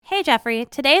Hey Jeffrey,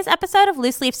 today's episode of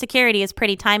Loose Leaf Security is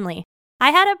pretty timely.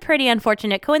 I had a pretty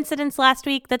unfortunate coincidence last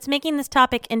week that's making this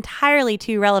topic entirely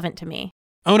too relevant to me.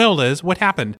 Oh no, Liz, what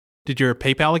happened? Did your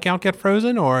PayPal account get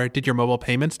frozen, or did your mobile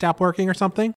payment stop working or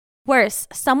something? Worse,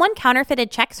 someone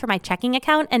counterfeited checks for my checking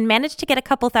account and managed to get a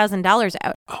couple $1,000s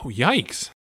out. Oh,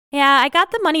 yikes. Yeah, I got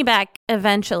the money back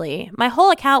eventually. My whole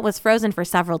account was frozen for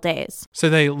several days. So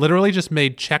they literally just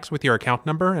made checks with your account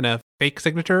number and a fake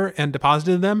signature and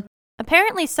deposited them?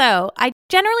 Apparently so. I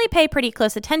generally pay pretty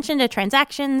close attention to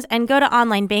transactions and go to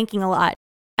online banking a lot.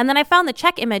 And then I found the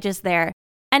check images there,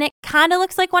 and it kind of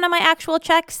looks like one of my actual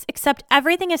checks, except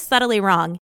everything is subtly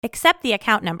wrong, except the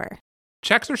account number.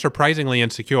 Checks are surprisingly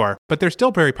insecure, but they're still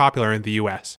very popular in the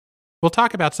US. We'll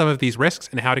talk about some of these risks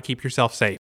and how to keep yourself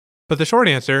safe. But the short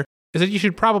answer is that you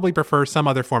should probably prefer some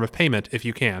other form of payment if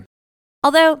you can.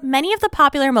 Although many of the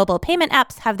popular mobile payment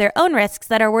apps have their own risks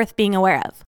that are worth being aware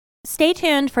of. Stay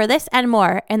tuned for this and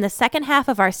more in the second half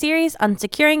of our series on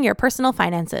securing your personal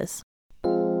finances.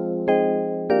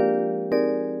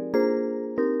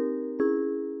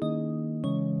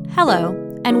 Hello,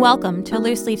 and welcome to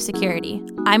Loose Leaf Security.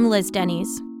 I'm Liz Denny's.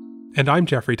 And I'm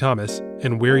Jeffrey Thomas,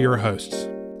 and we're your hosts.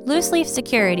 Loose Leaf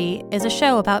Security is a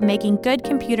show about making good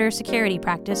computer security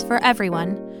practice for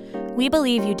everyone. We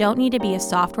believe you don't need to be a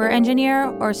software engineer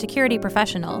or security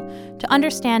professional to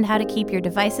understand how to keep your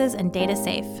devices and data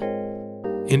safe.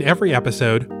 In every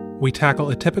episode, we tackle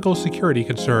a typical security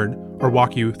concern or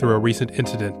walk you through a recent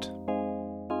incident.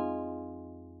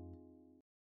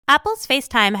 Apple's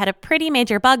FaceTime had a pretty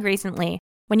major bug recently.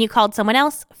 When you called someone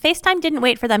else, FaceTime didn't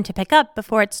wait for them to pick up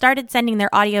before it started sending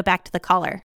their audio back to the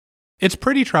caller. It's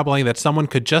pretty troubling that someone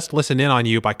could just listen in on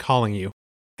you by calling you.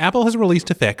 Apple has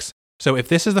released a fix, so if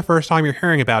this is the first time you're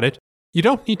hearing about it, you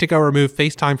don't need to go remove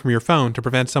FaceTime from your phone to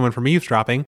prevent someone from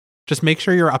eavesdropping. Just make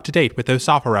sure you're up to date with those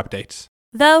software updates.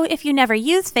 Though, if you never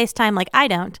use FaceTime like I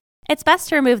don't, it's best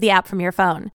to remove the app from your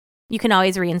phone. You can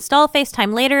always reinstall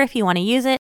FaceTime later if you want to use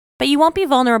it, but you won't be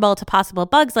vulnerable to possible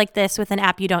bugs like this with an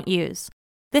app you don't use.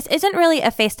 This isn't really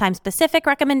a FaceTime-specific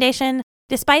recommendation.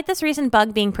 Despite this recent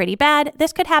bug being pretty bad,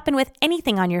 this could happen with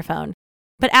anything on your phone.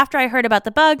 But after I heard about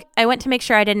the bug, I went to make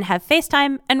sure I didn't have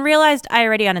FaceTime and realized I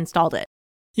already uninstalled it.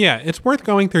 Yeah, it's worth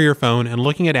going through your phone and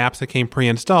looking at apps that came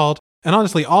pre-installed, and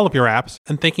honestly all of your apps,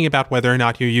 and thinking about whether or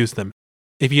not you use them.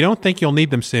 If you don't think you'll need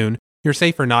them soon, you're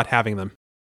safer not having them.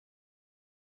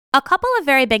 A couple of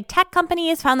very big tech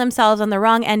companies found themselves on the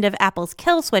wrong end of Apple's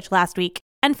kill switch last week,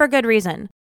 and for good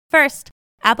reason. First,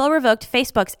 Apple revoked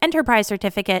Facebook's enterprise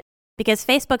certificate because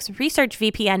Facebook's Research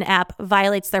VPN app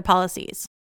violates their policies.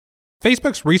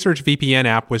 Facebook's Research VPN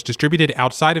app was distributed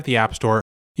outside of the App Store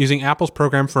using Apple's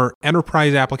program for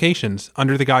enterprise applications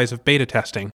under the guise of beta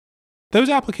testing. Those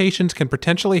applications can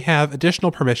potentially have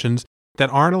additional permissions that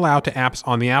aren't allowed to apps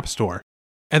on the App Store.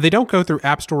 And they don't go through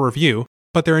App Store review,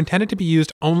 but they're intended to be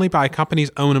used only by a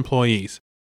company's own employees.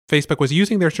 Facebook was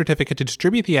using their certificate to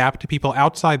distribute the app to people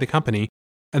outside the company,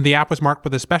 and the app was marked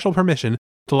with a special permission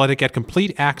to let it get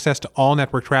complete access to all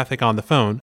network traffic on the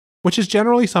phone, which is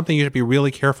generally something you should be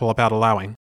really careful about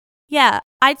allowing. Yeah,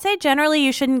 I'd say generally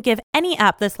you shouldn't give any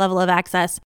app this level of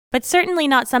access, but certainly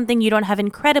not something you don't have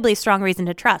incredibly strong reason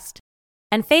to trust.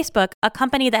 And Facebook, a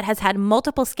company that has had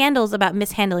multiple scandals about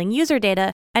mishandling user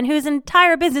data and whose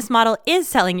entire business model is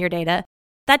selling your data,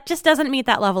 that just doesn't meet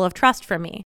that level of trust for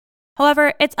me.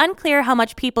 However, it's unclear how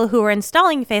much people who were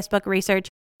installing Facebook Research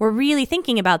were really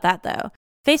thinking about that, though.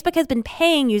 Facebook has been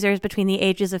paying users between the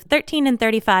ages of 13 and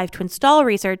 35 to install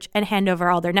Research and hand over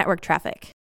all their network traffic.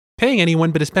 Paying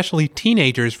anyone, but especially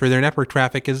teenagers, for their network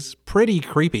traffic is pretty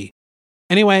creepy.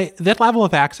 Anyway, that level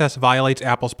of access violates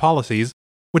Apple's policies,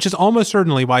 which is almost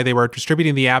certainly why they were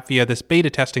distributing the app via this beta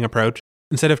testing approach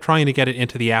instead of trying to get it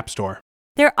into the App Store.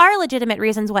 There are legitimate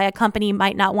reasons why a company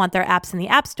might not want their apps in the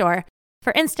App Store.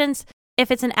 For instance, if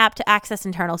it's an app to access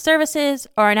internal services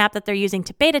or an app that they're using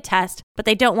to beta test, but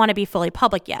they don't want to be fully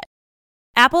public yet.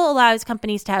 Apple allows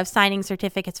companies to have signing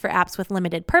certificates for apps with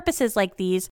limited purposes like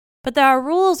these, but there are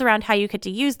rules around how you get to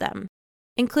use them,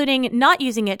 including not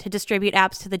using it to distribute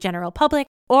apps to the general public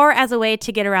or as a way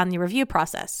to get around the review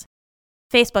process.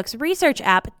 Facebook's Research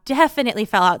app definitely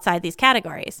fell outside these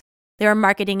categories. They were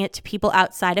marketing it to people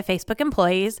outside of Facebook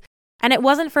employees, and it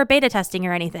wasn't for beta testing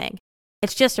or anything.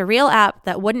 It's just a real app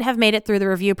that wouldn't have made it through the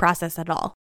review process at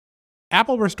all.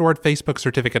 Apple restored Facebook's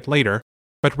certificate later,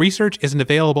 but Research isn't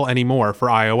available anymore for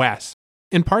iOS,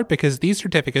 in part because these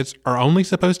certificates are only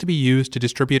supposed to be used to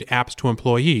distribute apps to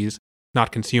employees,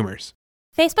 not consumers.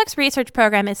 Facebook's Research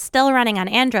program is still running on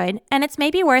Android, and it's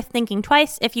maybe worth thinking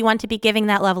twice if you want to be giving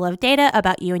that level of data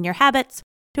about you and your habits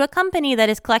to a company that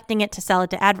is collecting it to sell it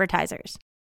to advertisers.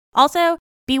 Also,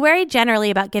 Be wary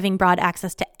generally about giving broad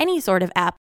access to any sort of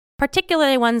app,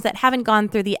 particularly ones that haven't gone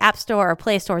through the App Store or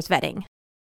Play Store's vetting.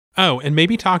 Oh, and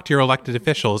maybe talk to your elected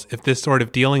officials if this sort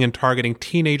of dealing and targeting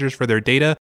teenagers for their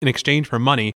data in exchange for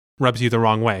money rubs you the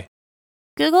wrong way.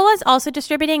 Google is also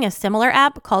distributing a similar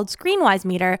app called Screenwise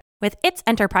Meter with its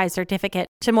enterprise certificate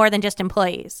to more than just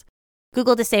employees.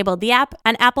 Google disabled the app,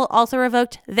 and Apple also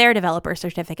revoked their developer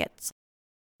certificates.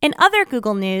 In other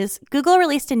Google news, Google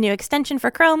released a new extension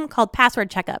for Chrome called Password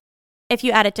Checkup. If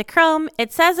you add it to Chrome,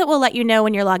 it says it will let you know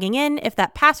when you're logging in if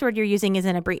that password you're using is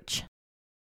in a breach.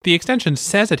 The extension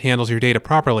says it handles your data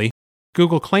properly.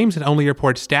 Google claims it only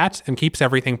reports stats and keeps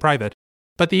everything private.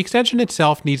 But the extension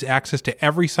itself needs access to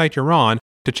every site you're on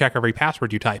to check every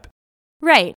password you type.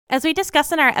 Right. As we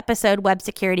discussed in our episode Web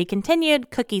Security Continued,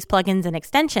 Cookies, Plugins, and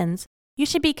Extensions, you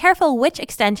should be careful which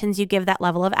extensions you give that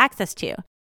level of access to.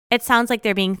 It sounds like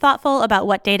they're being thoughtful about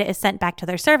what data is sent back to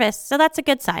their service, so that's a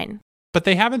good sign. But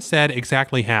they haven't said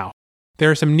exactly how. There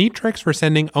are some neat tricks for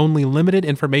sending only limited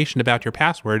information about your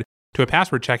password to a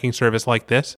password checking service like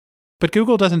this, but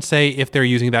Google doesn't say if they're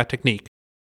using that technique.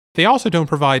 They also don't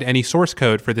provide any source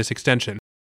code for this extension.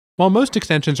 While most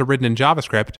extensions are written in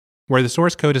JavaScript, where the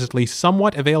source code is at least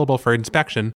somewhat available for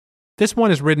inspection, this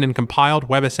one is written in compiled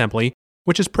WebAssembly,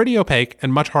 which is pretty opaque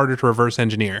and much harder to reverse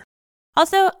engineer.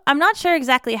 Also, I'm not sure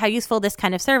exactly how useful this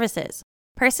kind of service is.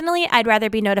 Personally, I'd rather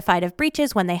be notified of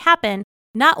breaches when they happen,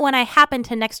 not when I happen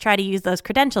to next try to use those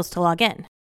credentials to log in.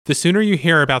 The sooner you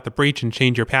hear about the breach and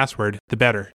change your password, the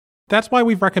better. That's why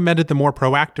we've recommended the more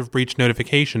proactive breach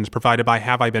notifications provided by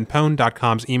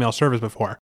HaveIBeenPwned.com's email service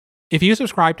before. If you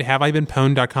subscribe to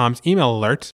HaveIBeenPwned.com's email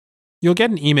alerts, you'll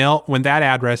get an email when that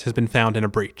address has been found in a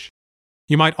breach.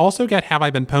 You might also get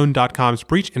HaveIBeenPwned.com's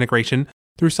breach integration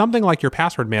through something like your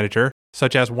password manager,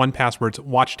 such as 1Password's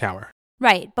Watchtower.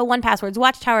 Right, but 1Password's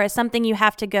Watchtower is something you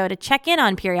have to go to check in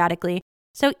on periodically,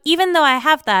 so even though I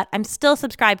have that, I'm still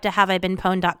subscribed to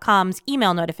HaveIBeenPwned.com's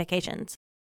email notifications.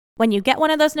 When you get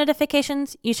one of those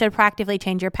notifications, you should proactively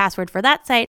change your password for that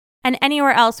site and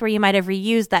anywhere else where you might have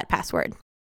reused that password.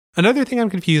 Another thing I'm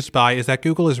confused by is that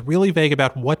Google is really vague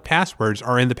about what passwords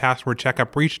are in the password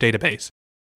checkup breach database.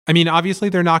 I mean, obviously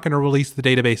they're not going to release the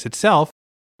database itself,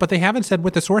 but they haven't said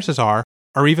what the sources are,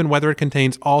 or even whether it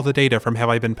contains all the data from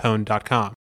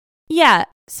HaveIBeenPwned.com. Yeah,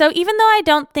 so even though I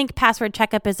don't think password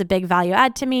checkup is a big value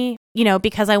add to me,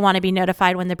 because I want to be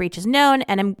notified when the breach is known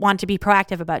and I want to be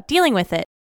proactive about dealing with it,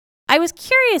 I was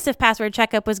curious if password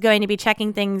checkup was going to be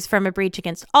checking things from a breach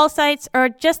against all sites or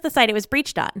just the site it was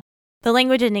breached on. The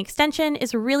language in the extension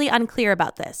is really unclear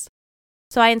about this.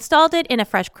 So I installed it in a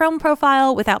fresh Chrome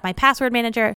profile without my password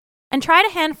manager and tried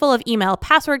a handful of email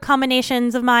password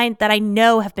combinations of mine that I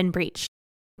know have been breached.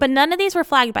 But none of these were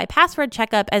flagged by password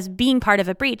checkup as being part of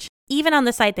a breach, even on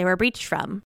the site they were breached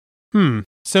from.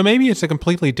 So maybe it's a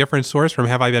completely different source from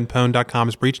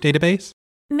HaveIBeenPwned.com's breach database?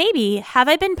 Maybe.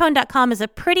 HaveIBeenPwned.com is a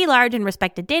pretty large and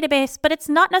respected database, but it's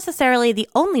not necessarily the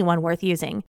only one worth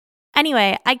using.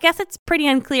 Anyway, I guess it's pretty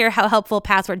unclear how helpful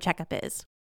password checkup is.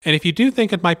 And if you do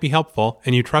think it might be helpful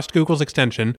and you trust Google's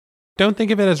extension, don't think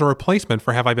of it as a replacement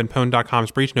for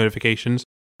HaveIBeenPwned.com's breach notifications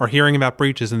or hearing about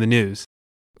breaches in the news.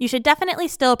 You should definitely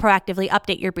still proactively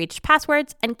update your breached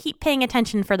passwords and keep paying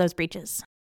attention for those breaches.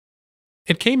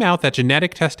 It came out that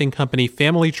genetic testing company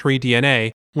Family Tree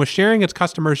DNA was sharing its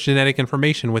customers' genetic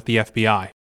information with the FBI.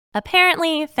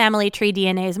 Apparently, Family Tree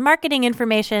DNA's marketing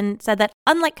information said that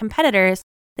unlike competitors,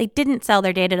 they didn't sell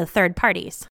their data to third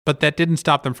parties. But that didn't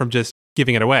stop them from just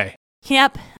giving it away.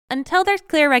 Yep. Until there's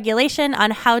clear regulation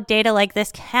on how data like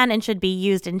this can and should be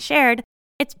used and shared,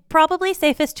 it's probably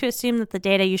safest to assume that the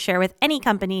data you share with any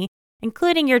company,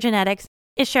 including your genetics,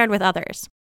 is shared with others.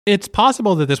 It's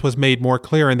possible that this was made more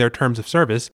clear in their terms of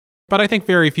service, but I think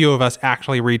very few of us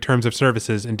actually read terms of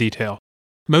services in detail.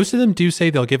 Most of them do say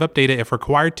they'll give up data if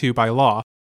required to by law,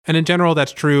 and in general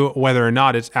that's true whether or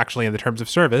not it's actually in the terms of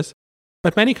service,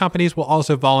 but many companies will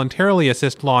also voluntarily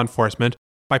assist law enforcement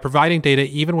by providing data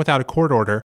even without a court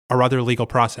order or other legal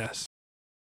process.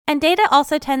 And data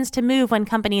also tends to move when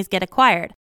companies get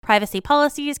acquired. Privacy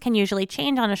policies can usually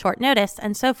change on a short notice,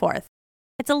 and so forth.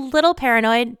 It's a little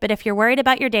paranoid, but if you're worried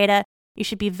about your data, you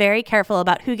should be very careful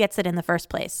about who gets it in the first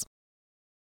place.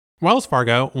 Wells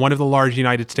Fargo, one of the large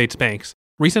United States banks,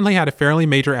 recently had a fairly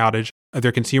major outage of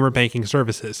their consumer banking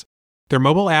services. Their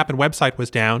mobile app and website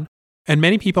was down, and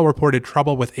many people reported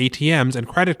trouble with ATMs and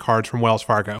credit cards from Wells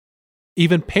Fargo.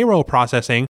 Even payroll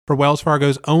processing for Wells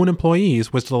Fargo's own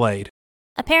employees was delayed.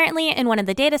 Apparently, in one of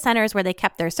the data centers where they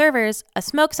kept their servers, a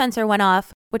smoke sensor went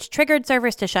off, which triggered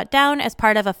servers to shut down as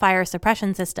part of a fire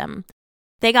suppression system.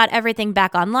 They got everything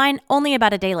back online only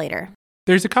about a day later.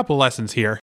 There's a couple lessons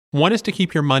here. One is to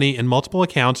keep your money in multiple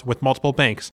accounts with multiple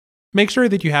banks. Make sure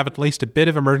that you have at least a bit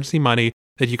of emergency money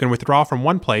that you can withdraw from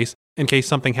one place in case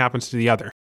something happens to the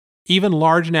other. Even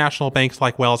large national banks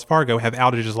like Wells Fargo have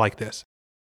outages like this.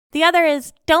 The other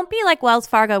is, don't be like Wells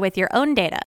Fargo with your own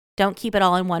data. Don't keep it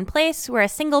all in one place where a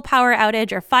single power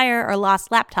outage or fire or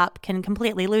lost laptop can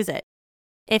completely lose it.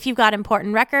 If you've got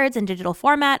important records in digital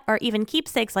format or even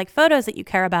keepsakes like photos that you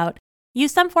care about,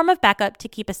 use some form of backup to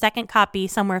keep a second copy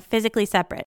somewhere physically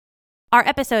separate. Our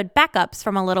episode Backups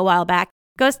from a little while back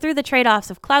goes through the trade-offs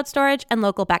of cloud storage and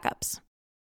local backups.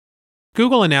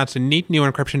 Google announced a neat new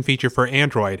encryption feature for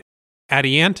Android,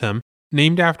 Adiantum,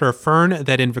 named after a fern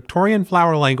that in Victorian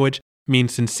flower language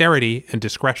means sincerity and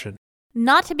discretion.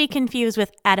 Not to be confused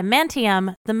with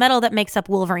adamantium, the metal that makes up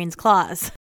Wolverine's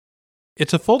claws.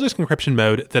 It's a full disk encryption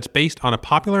mode that's based on a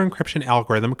popular encryption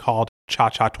algorithm called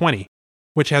ChaCha20,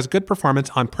 which has good performance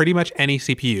on pretty much any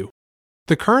CPU.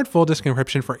 The current full disk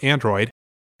encryption for Android,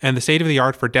 and the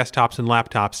state-of-the-art for desktops and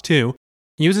laptops too,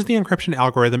 uses the encryption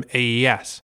algorithm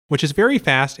AES, which is very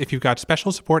fast if you've got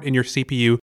special support in your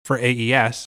CPU for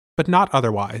AES, but not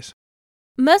otherwise.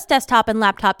 Most desktop and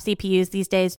laptop CPUs these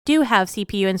days do have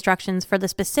CPU instructions for the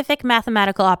specific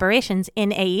mathematical operations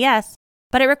in AES,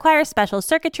 but it requires special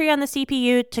circuitry on the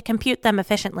CPU to compute them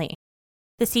efficiently.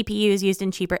 The CPUs used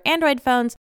in cheaper Android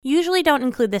phones usually don't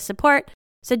include this support,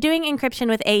 so doing encryption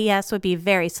with AES would be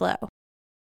very slow.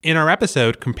 In our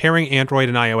episode comparing Android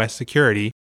and iOS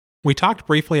security, we talked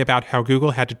briefly about how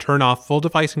Google had to turn off full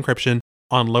device encryption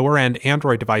on lower-end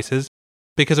Android devices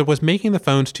because it was making the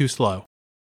phones too slow.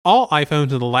 All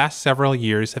iPhones in the last several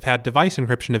years have had device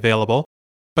encryption available,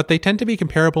 but they tend to be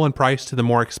comparable in price to the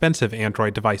more expensive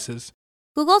Android devices.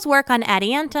 Google's work on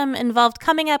Adiantum involved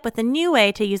coming up with a new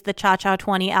way to use the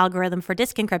ChaCha20 algorithm for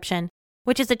disk encryption,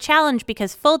 which is a challenge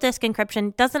because full disk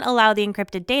encryption doesn't allow the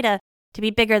encrypted data to be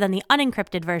bigger than the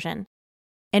unencrypted version.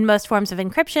 In most forms of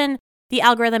encryption, the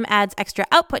algorithm adds extra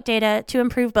output data to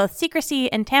improve both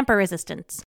secrecy and tamper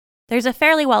resistance. There's a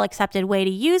fairly well-accepted way to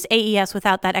use AES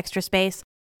without that extra space,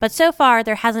 but so far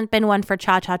there hasn't been one for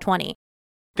ChaCha20.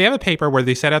 They have a paper where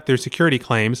they set out their security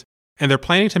claims, and they're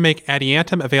planning to make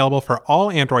Adiantum available for all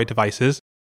Android devices,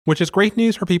 which is great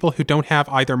news for people who don't have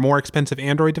either more expensive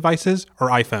Android devices or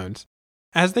iPhones.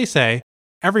 As they say,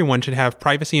 everyone should have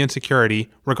privacy and security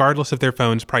regardless of their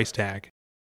phone's price tag.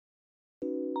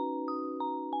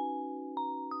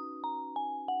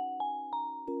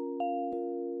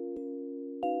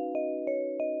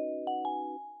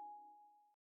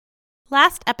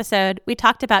 Last episode, we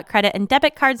talked about credit and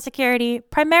debit card security,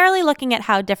 primarily looking at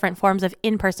how different forms of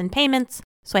in-person payments,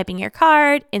 swiping your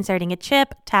card, inserting a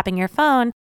chip, tapping your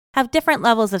phone, have different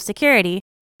levels of security,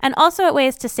 and also at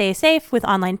ways to stay safe with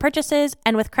online purchases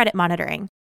and with credit monitoring.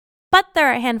 But there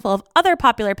are a handful of other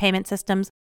popular payment systems,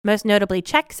 most notably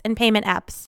checks and payment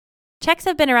apps. Checks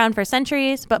have been around for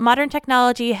centuries, but modern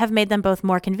technology have made them both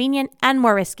more convenient and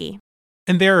more risky.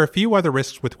 And there are a few other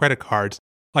risks with credit cards,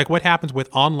 like what happens with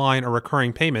online or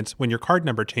recurring payments when your card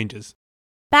number changes.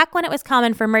 Back when it was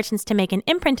common for merchants to make an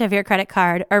imprint of your credit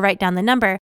card or write down the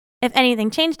number, if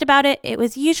anything changed about it, it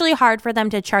was usually hard for them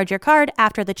to charge your card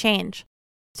after the change.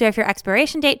 So if your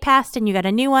expiration date passed and you got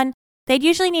a new one, they'd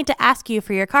usually need to ask you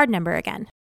for your card number again.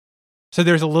 So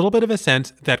there's a little bit of a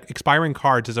sense that expiring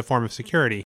cards is a form of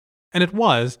security. And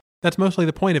that's mostly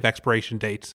the point of expiration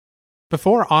dates.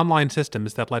 Before online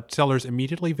systems that let sellers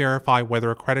immediately verify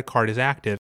whether a credit card is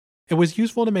active, it was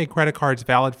useful to make credit cards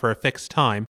valid for a fixed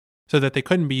time so that they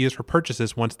couldn't be used for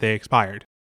purchases once they expired.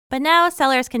 But now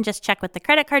sellers can just check with the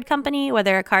credit card company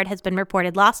whether a card has been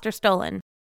reported lost or stolen.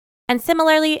 And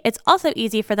similarly, it's also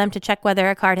easy for them to check whether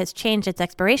a card has changed its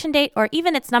expiration date or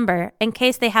even its number in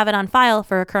case they have it on file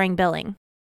for recurring billing.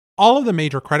 All of the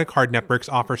major credit card networks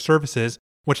offer services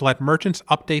which let merchants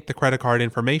update the credit card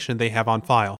information they have on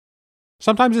file.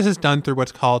 Sometimes this is done through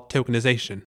what's called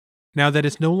tokenization. Now that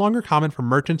it's no longer common for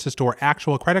merchants to store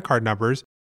actual credit card numbers,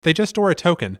 they just store a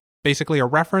token, basically a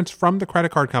reference from the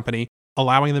credit card company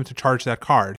allowing them to charge that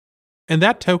card. And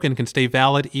that token can stay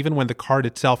valid even when the card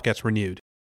itself gets renewed.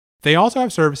 They also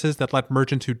have services that let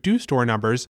merchants who do store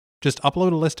numbers just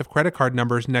upload a list of credit card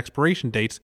numbers and expiration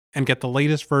dates and get the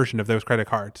latest version of those credit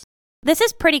cards. This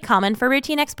is pretty common for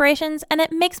routine expirations, and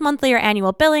it makes monthly or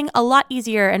annual billing a lot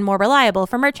easier and more reliable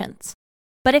for merchants.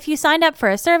 But if you signed up for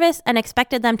a service and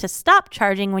expected them to stop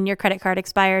charging when your credit card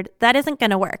expired, that isn't going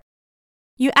to work.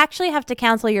 You actually have to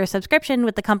cancel your subscription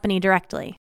with the company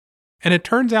directly. And it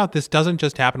turns out this doesn't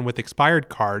just happen with expired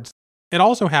cards, it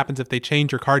also happens if they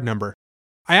change your card number.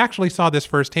 I actually saw this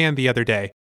firsthand the other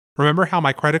day. Remember how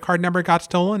my credit card number got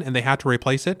stolen and they had to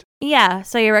replace it? Yeah,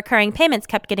 so your recurring payments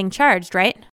kept getting charged,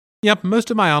 right? Yep, most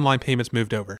of my online payments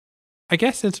moved over. I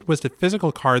guess since it was the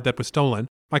physical card that was stolen,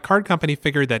 my card company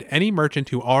figured that any merchant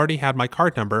who already had my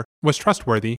card number was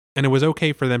trustworthy and it was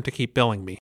okay for them to keep billing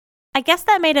me. I guess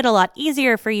that made it a lot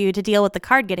easier for you to deal with the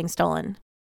card getting stolen.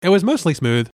 It was mostly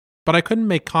smooth, but I couldn't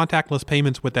make contactless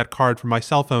payments with that card from my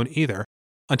cell phone either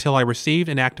until I received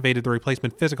and activated the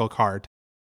replacement physical card.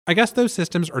 I guess those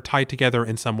systems are tied together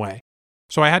in some way,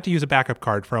 so I had to use a backup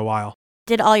card for a while.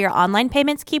 Did all your online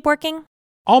payments keep working?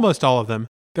 Almost all of them.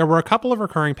 There were a couple of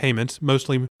recurring payments,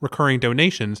 mostly recurring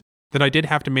donations, that I did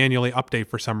have to manually update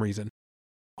for some reason.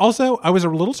 Also, I was a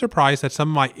little surprised that some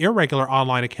of my irregular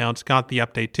online accounts got the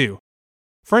update too.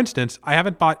 For instance, I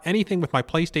haven't bought anything with my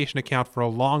PlayStation account for a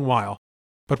long while,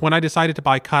 but when I decided to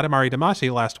buy Katamari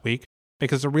Damacy last week,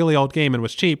 because it's a really old game and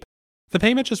was cheap, the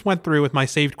payment just went through with my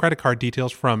saved credit card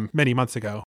details from many months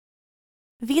ago.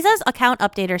 Visa's Account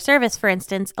Updater service, for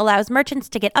instance, allows merchants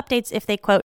to get updates if they,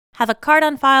 quote, have a card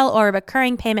on file or a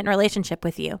recurring payment relationship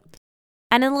with you.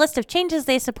 And in the list of changes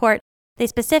they support, they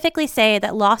specifically say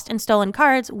that lost and stolen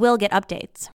cards will get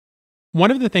updates.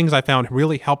 One of the things I found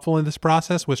really helpful in this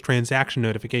process was transaction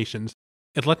notifications.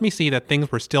 It let me see that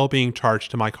things were still being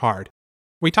charged to my card.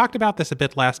 We talked about this a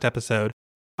bit last episode.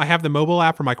 I have the mobile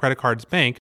app for my credit card's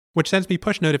bank, which sends me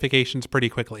push notifications pretty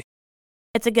quickly.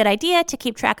 It's a good idea to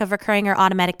keep track of recurring or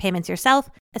automatic payments yourself,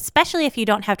 especially if you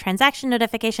don't have transaction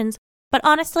notifications, but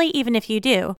honestly, even if you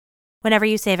do. Whenever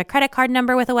you save a credit card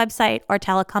number with a website or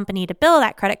tell a company to bill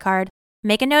that credit card,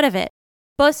 make a note of it,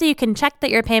 both so you can check that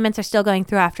your payments are still going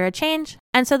through after a change,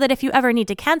 and so that if you ever need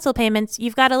to cancel payments,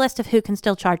 you've got a list of who can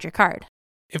still charge your card.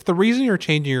 If the reason you're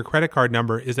changing your credit card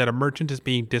number is that a merchant is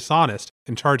being dishonest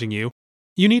in charging you,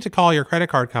 you need to call your credit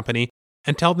card company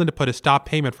and tell them to put a stop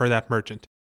payment for that merchant.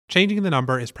 Changing the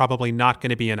number is probably not going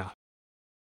to be enough.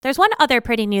 There's one other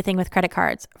pretty new thing with credit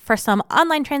cards. For some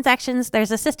online transactions, there's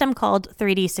a system called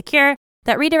 3D Secure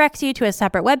that redirects you to a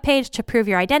separate web page to prove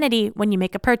your identity when you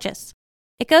make a purchase.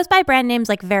 It goes by brand names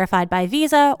like Verified by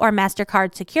Visa or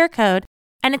MasterCard Secure Code,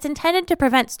 and it's intended to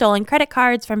prevent stolen credit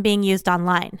cards from being used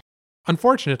online.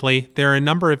 Unfortunately, there are a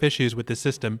number of issues with this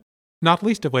system, not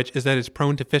least of which is that it's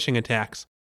prone to phishing attacks.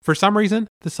 For some reason,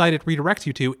 the site it redirects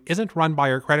you to isn't run by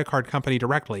your credit card company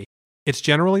directly. It's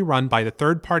generally run by the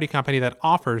third-party company that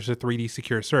offers the 3D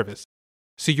Secure service.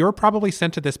 So you're probably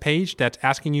sent to this page that's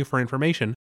asking you for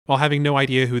information while having no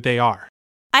idea who they are.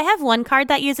 I have one card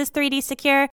that uses 3D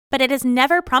Secure, but it has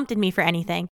never prompted me for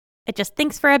anything. It just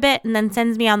thinks for a bit and then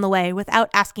sends me on the way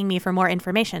without asking me for more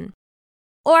information.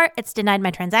 Or it's denied my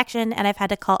transaction and I've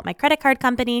had to call up my credit card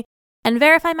company and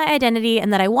verify my identity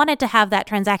and that I wanted to have that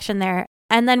transaction there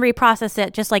and then reprocess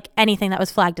it just like anything that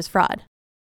was flagged as fraud.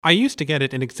 I used to get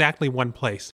it in exactly one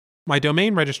place. My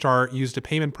domain registrar used a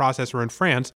payment processor in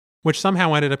France, which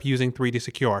somehow ended up using 3D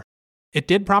Secure. It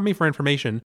did prompt me for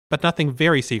information, but nothing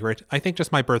very secret, I think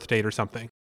just my birth date or something.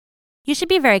 You should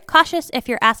be very cautious if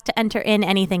you're asked to enter in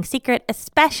anything secret,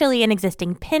 especially an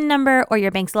existing PIN number or your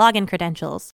bank's login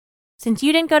credentials. Since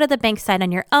you didn't go to the bank site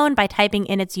on your own by typing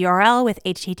in its URL with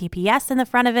HTTPS in the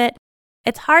front of it,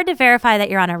 it's hard to verify that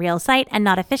you're on a real site and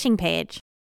not a phishing page.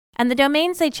 And the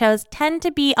domains they chose tend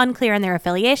to be unclear in their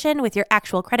affiliation with your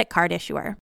actual credit card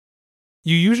issuer.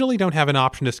 You usually don't have an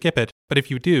option to skip it, but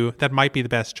if you do, that might be the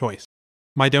best choice.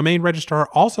 My domain registrar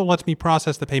also lets me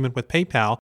process the payment with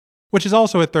PayPal, which is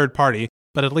also a third party,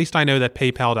 but at least I know that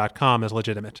PayPal.com is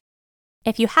legitimate.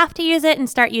 If you have to use it and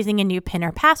start using a new PIN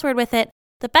or password with it,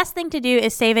 the best thing to do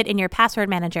is save it in your password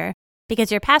manager,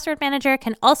 because your password manager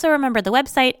can also remember the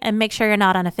website and make sure you're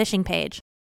not on a phishing page.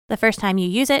 The first time you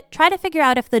use it, try to figure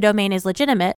out if the domain is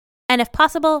legitimate, and if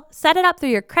possible, set it up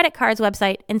through your credit card's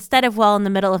website instead of while in the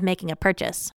middle of making a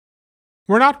purchase.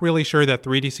 We're not really sure that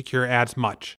 3D Secure adds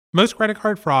much. Most credit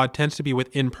card fraud tends to be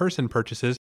with in-person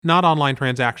purchases, not online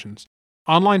transactions.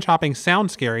 Online shopping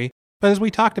sounds scary, but as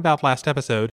we talked about last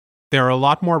episode, there are a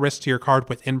lot more risks to your card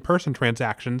with in-person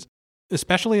transactions,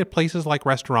 especially at places like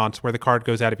restaurants where the card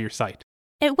goes out of your site.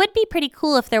 It would be pretty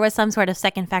cool if there was some sort of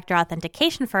second-factor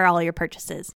authentication for all your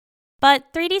purchases.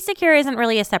 But 3D Secure isn't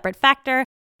really a separate factor,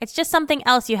 it's just something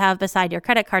else you have beside your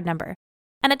credit card number.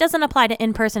 And it doesn't apply to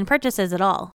in-person purchases at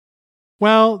all.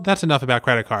 Well, that's enough about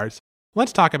credit cards.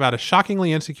 Let's talk about a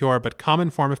shockingly insecure but common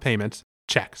form of payments,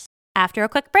 checks. After a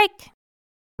quick break.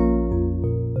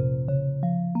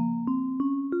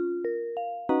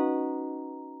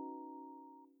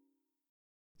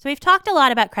 So we've talked a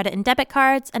lot about credit and debit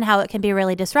cards and how it can be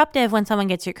really disruptive when someone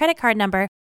gets your credit card number,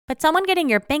 but someone getting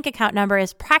your bank account number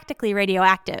is practically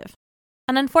radioactive.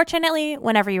 And unfortunately,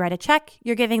 whenever you write a check,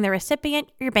 you're giving the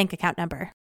recipient your bank account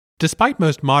number. Despite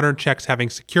most modern checks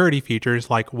having security features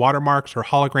like watermarks or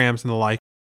holograms and the like,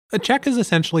 a check is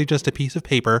essentially just a piece of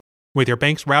paper with your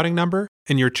bank's routing number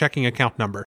and your checking account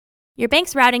number. Your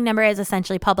bank's routing number is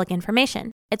essentially public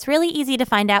information. It's really easy to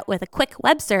find out with a quick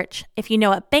web search if you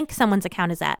know what bank someone's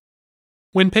account is at.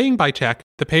 When paying by check,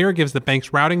 the payer gives the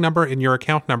bank's routing number and your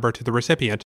account number to the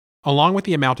recipient, along with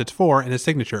the amount it's for and a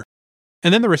signature.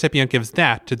 And then the recipient gives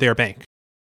that to their bank.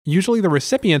 Usually the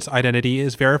recipient's identity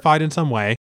is verified in some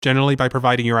way, generally by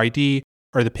providing your ID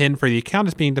or the PIN for the account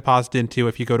it's being deposited into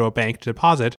if you go to a bank to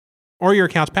deposit, or your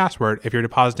account's password if you're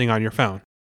depositing on your phone.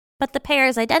 But the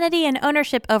payer's identity and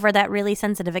ownership over that really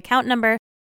sensitive account number,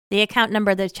 the account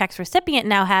number the check's recipient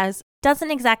now has, doesn't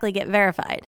exactly get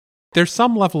verified. There's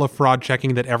some level of fraud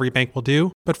checking that every bank will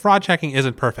do, but fraud checking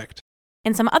isn't perfect.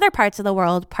 In some other parts of the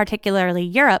world, particularly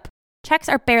Europe, checks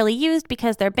are barely used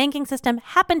because their banking system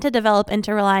happened to develop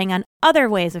into relying on other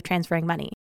ways of transferring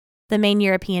money. The main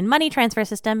European money transfer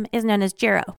system is known as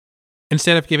Giro.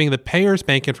 Instead of giving the payer's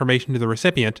bank information to the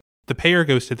recipient, the payer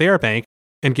goes to their bank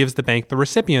and gives the bank the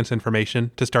recipient's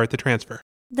information to start the transfer.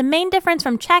 The main difference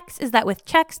from checks is that with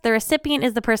checks, the recipient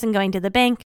is the person going to the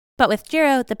bank, but with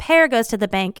Giro, the payer goes to the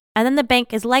bank, and then the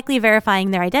bank is likely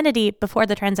verifying their identity before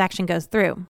the transaction goes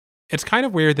through. It's kind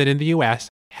of weird that in the US,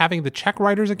 having the check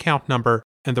writer's account number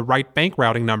and the right bank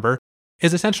routing number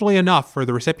is essentially enough for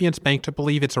the recipient's bank to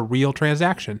believe it's a real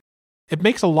transaction. It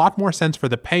makes a lot more sense for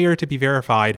the payer to be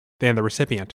verified than the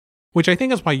recipient, which I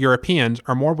think is why Europeans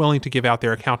are more willing to give out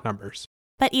their account numbers.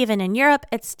 But even in Europe,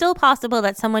 it's still possible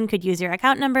that someone could use your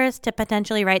account numbers to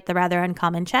potentially write the rather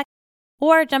uncommon check,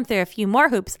 or jump through a few more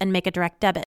hoops and make a direct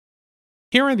debit.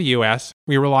 Here in the US,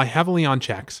 we rely heavily on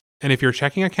checks, and if your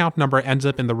checking account number ends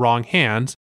up in the wrong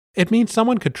hands, it means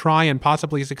someone could try and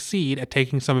possibly succeed at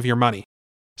taking some of your money.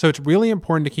 So it's really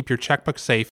important to keep your checkbook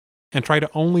safe and try to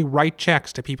only write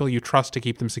checks to people you trust to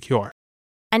keep them secure.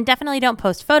 And definitely don't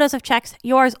post photos of checks,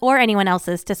 yours or anyone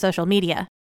else's, to social media.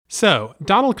 So,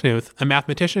 Donald Knuth, a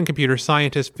mathematician and computer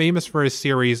scientist famous for his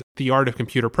series The Art of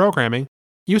Computer Programming,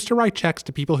 used to write checks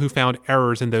to people who found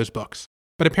errors in those books.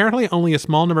 But apparently only a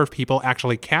small number of people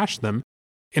actually cashed them.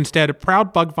 Instead,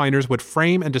 proud bug finders would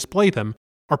frame and display them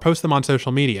or post them on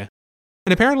social media.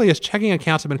 And apparently his checking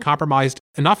accounts have been compromised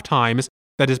enough times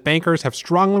that his bankers have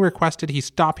strongly requested he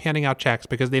stop handing out checks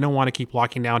because they don't want to keep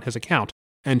locking down his account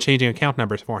and changing account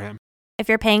numbers for him. If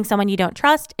you're paying someone you don't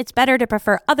trust, it's better to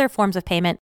prefer other forms of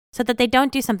payment so that they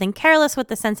don't do something careless with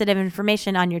the sensitive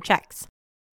information on your checks.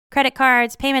 Credit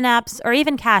cards, payment apps, or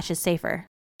even cash is safer.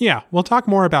 Yeah, we'll talk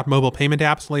more about mobile payment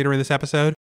apps later in this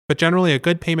episode, but generally a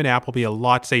good payment app will be a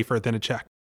lot safer than a check.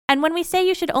 And when we say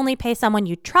you should only pay someone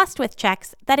you trust with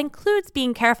checks, that includes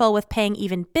being careful with paying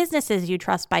even businesses you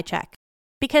trust by check.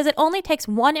 Because it only takes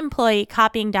one employee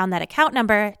copying down that account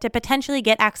number to potentially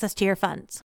get access to your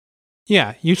funds.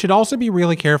 Yeah, you should also be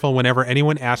really careful whenever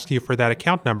anyone asks you for that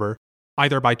account number,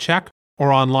 either by check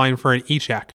or online for an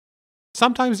e-check.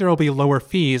 Sometimes there will be lower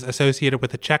fees associated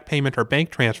with a check payment or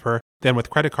bank transfer than with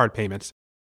credit card payments.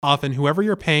 Often, whoever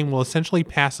you're paying will essentially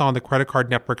pass on the credit card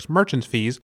network's merchant's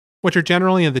fees, which are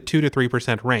generally in the 2 to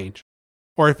 3% range.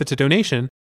 Or if it's a donation,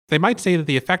 they might say that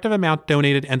the effective amount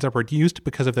donated ends up reduced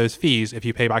because of those fees if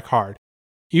you pay by card.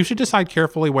 You should decide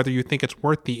carefully whether you think it's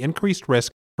worth the increased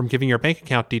risk from giving your bank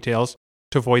account details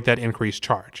to avoid that increased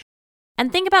charge.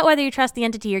 And think about whether you trust the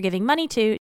entity you're giving money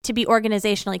to be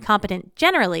organizationally competent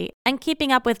generally, and keeping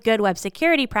up with good web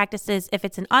security practices if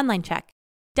it's an online check.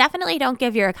 Definitely don't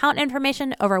give your account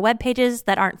information over web pages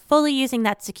that aren't fully using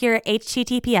that secure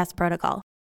HTTPS protocol.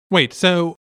 Wait,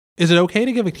 so is it okay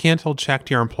to give a canceled check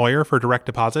to your employer for direct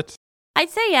deposits? I'd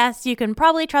say yes. You can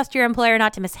probably trust your employer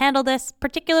not to mishandle this,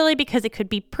 particularly because it could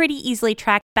be pretty easily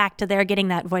tracked back to their getting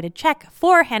that voided check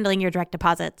for handling your direct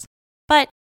deposits. But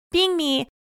being me,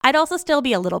 I'd also still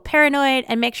be a little paranoid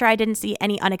and make sure I didn't see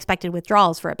any unexpected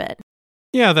withdrawals for a bit.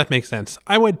 Yeah, that makes sense.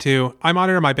 I would too. I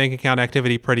monitor my bank account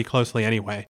activity pretty closely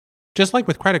anyway. Just like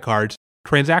with credit cards,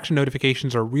 transaction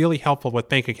notifications are really helpful with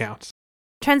bank accounts.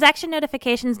 Transaction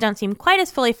notifications don't seem quite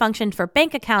as fully functioned for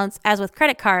bank accounts as with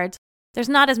credit cards. There's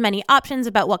not as many options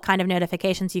about what kind of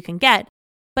notifications you can get,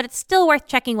 but it's still worth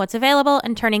checking what's available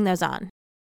and turning those on.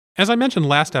 As I mentioned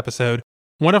last episode,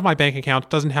 one of my bank accounts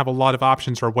doesn't have a lot of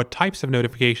options for what types of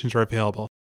notifications are available.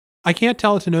 I can't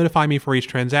tell it to notify me for each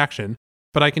transaction,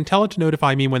 but I can tell it to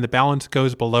notify me when the balance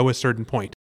goes below a certain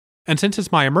point. And since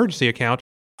it's my emergency account,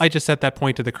 I just set that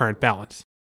point to the current balance.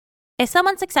 If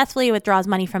someone successfully withdraws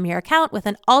money from your account with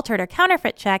an altered or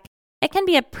counterfeit check, it can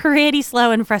be a pretty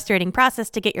slow and frustrating process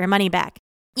to get your money back,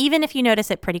 even if you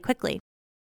notice it pretty quickly.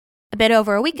 A bit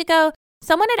over a week ago,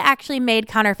 someone had actually made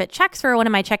counterfeit checks for one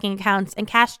of my checking accounts and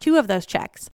cashed 2 of those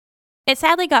checks. It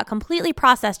sadly got completely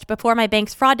processed before my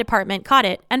bank's fraud department caught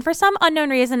it, and for some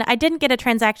unknown reason, I didn't get a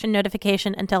transaction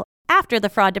notification until after the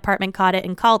fraud department caught it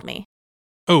and called me.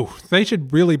 Oh, they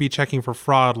should really be checking for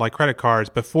fraud like credit cards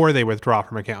before they withdraw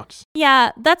from accounts.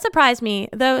 Yeah, that surprised me,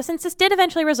 though since this did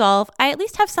eventually resolve, I at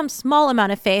least have some small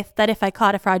amount of faith that if I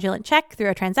caught a fraudulent check through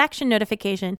a transaction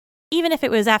notification, even if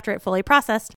it was after it fully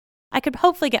processed, I could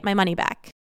hopefully get my money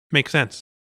back. Makes sense.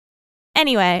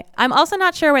 Anyway, I'm also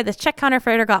not sure where this check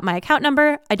counterfeiter got my account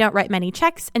number. I don't write many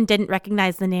checks and didn't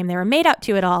recognize the name they were made out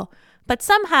to at all, but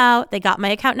somehow they got my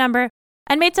account number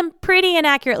and made some pretty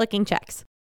inaccurate looking checks.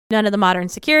 None of the modern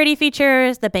security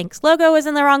features, the bank's logo was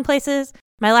in the wrong places,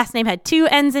 my last name had 2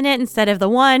 N's in it instead of the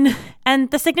 1, and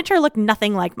the signature looked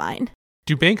nothing like mine.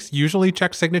 Do banks usually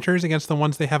check signatures against the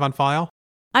ones they have on file?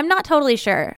 I'm not totally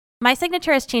sure. My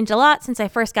signature has changed a lot since I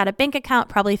first got a bank account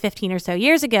probably 15 or so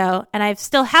years ago, and I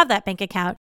still have that bank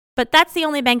account, but that's the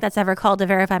only bank that's ever called to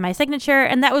verify my signature,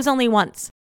 and that was only once.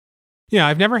 Yeah,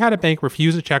 I've never had a bank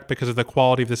refuse a check because of the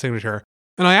quality of the signature,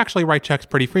 and I actually write checks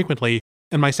pretty frequently,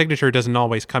 and my signature doesn't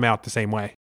always come out the same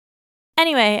way.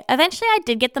 Anyway, eventually I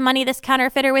did get the money this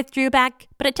counterfeiter withdrew back,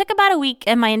 but it took about a week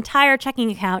and my entire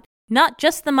checking account, not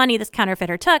just the money this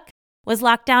counterfeiter took, was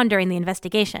locked down during the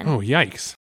investigation. Oh,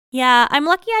 yikes. Yeah, I'm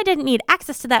lucky I didn't need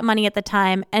access to that money at the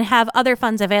time and have other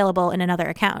funds available in another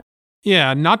account.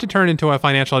 Yeah, not to turn into a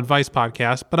financial advice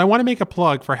podcast, but I want to make a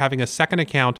plug for having a second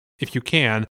account if you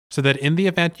can, so that in the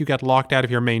event you get locked out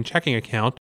of your main checking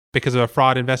account because of a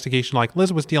fraud investigation like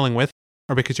Liz was dealing with,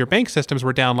 or because your bank systems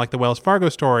were down like the Wells Fargo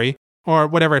story, or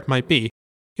whatever it might be,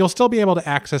 you'll still be able to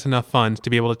access enough funds to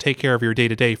be able to take care of your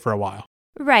day-to-day for a while.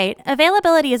 Right.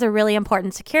 Availability is a really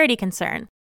important security concern.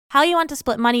 How you want to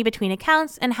split money between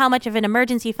accounts and how much of an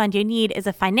emergency fund you need is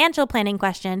a financial planning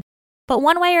question, but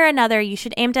one way or another, you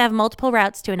should aim to have multiple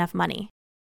routes to enough money.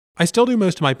 I still do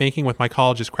most of my banking with my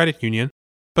college's credit union,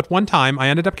 but one time I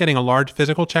ended up getting a large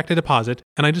physical check to deposit,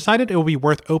 and I decided it would be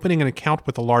worth opening an account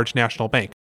with a large national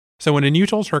bank. So in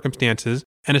unusual circumstances,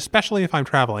 and especially if I'm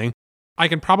traveling, I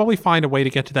can probably find a way to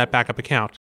get to that backup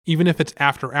account, even if it's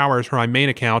after hours for my main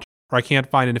account, or I can't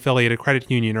find an affiliated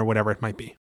credit union or whatever it might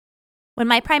be. When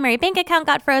my primary bank account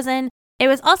got frozen, it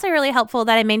was also really helpful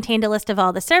that I maintained a list of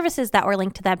all the services that were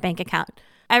linked to that bank account.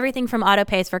 Everything from auto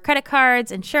pays for credit cards,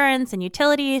 insurance, and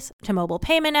utilities, to mobile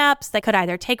payment apps that could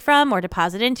either take from or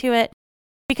deposit into it.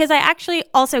 Because I actually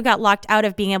also got locked out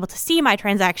of being able to see my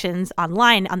transactions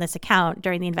online on this account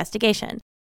during the investigation.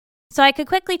 So I could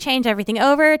quickly change everything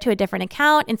over to a different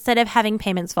account instead of having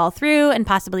payments fall through and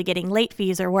possibly getting late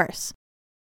fees or worse.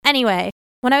 Anyway,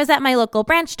 when I was at my local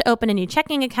branch to open a new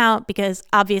checking account, because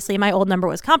obviously my old number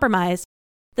was compromised,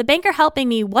 the banker helping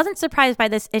me wasn't surprised by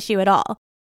this issue at all.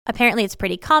 Apparently it's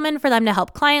pretty common for them to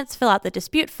help clients fill out the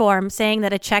dispute form saying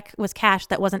that a check was cashed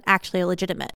that wasn't actually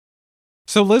legitimate.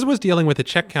 So Liz was dealing with a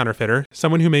check counterfeiter,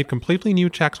 someone who made completely new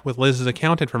checks with Liz's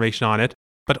account information on it,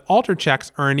 but altered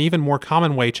checks are an even more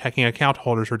common way checking account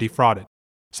holders are defrauded.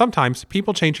 Sometimes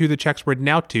people change who the check's written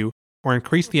out to or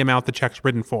increase the amount the check's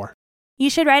written for. You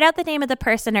should write out the name of the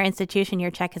person or institution your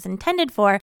check is intended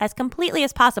for as completely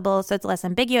as possible so it's less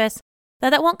ambiguous, though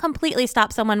that won't completely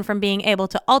stop someone from being able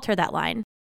to alter that line.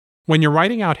 When you're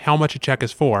writing out how much a check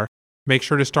is for, make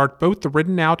sure to start both the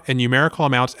written out and numerical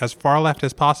amounts as far left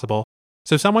as possible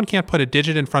so someone can't put a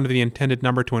digit in front of the intended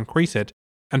number to increase it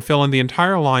and fill in the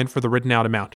entire line for the written out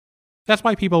amount. That's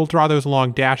why people draw those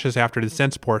long dashes after the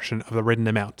cents portion of the written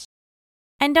amounts.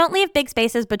 And don't leave big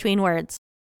spaces between words.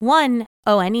 One,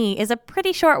 O-N-E, is a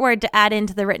pretty short word to add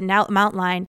into the written out amount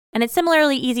line, and it's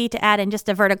similarly easy to add in just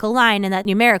a vertical line in that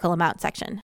numerical amount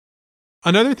section.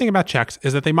 Another thing about checks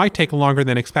is that they might take longer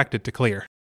than expected to clear.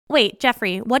 Wait,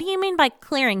 Jeffrey, what do you mean by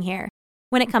clearing here?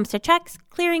 When it comes to checks,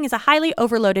 clearing is a highly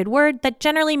overloaded word that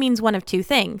generally means one of two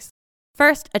things.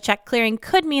 First, a check clearing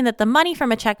could mean that the money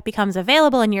from a check becomes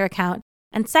available in your account,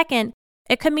 and second,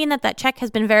 it could mean that that check has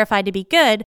been verified to be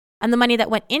good, and the money that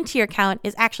went into your account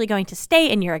is actually going to stay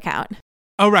in your account.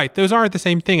 Oh right, those aren't the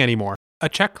same thing anymore. A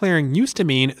check clearing used to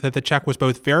mean that the check was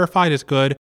both verified as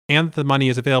good and that the money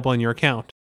is available in your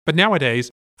account. But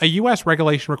nowadays, a U.S.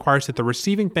 regulation requires that the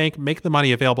receiving bank make the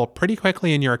money available pretty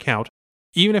quickly in your account,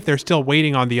 even if they're still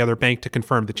waiting on the other bank to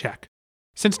confirm the check.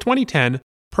 Since 2010,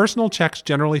 personal checks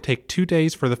generally take 2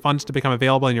 days for the funds to become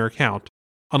available in your account,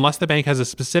 unless the bank has a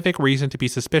specific reason to be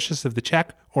suspicious of the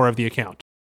check or of the account.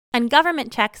 And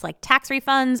government checks like tax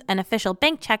refunds and official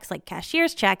bank checks like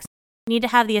cashier's checks need to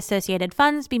have the associated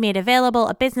funds be made available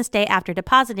a business day after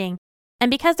depositing, and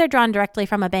because they're drawn directly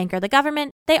from a bank or the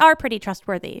government, they are pretty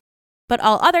trustworthy. But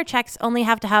all other checks only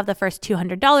have to have the first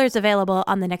 $200 available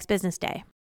on the next business day.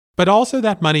 But also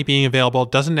that money being available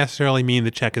doesn't necessarily mean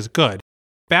the check is good.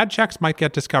 Bad checks might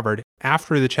get discovered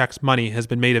after the check's money has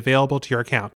been made available to your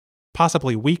account,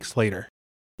 possibly weeks later.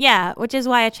 Yeah, which is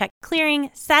why a check clearing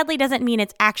sadly doesn't mean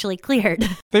it's actually cleared.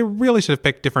 They really should have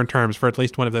picked different terms for at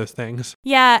least one of those things.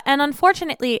 Yeah, and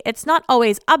unfortunately, it's not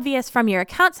always obvious from your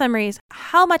account summaries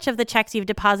how much of the checks you've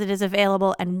deposited is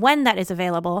available and when that is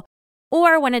available,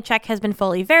 or when a check has been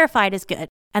fully verified as good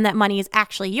and that money is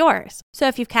actually yours. So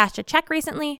if you've cashed a check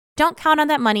recently, don't count on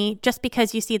that money just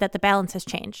because you see that the balance has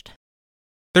changed.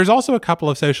 There's also a couple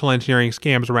of social engineering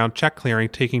scams around check clearing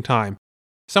taking time.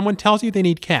 Someone tells you they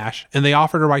need cash, and they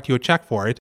offer to write you a check for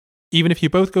it. Even if you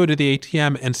both go to the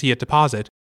ATM and see it deposit,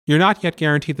 you're not yet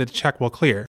guaranteed that the check will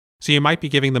clear, so you might be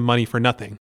giving them money for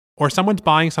nothing. Or someone's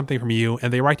buying something from you,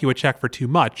 and they write you a check for too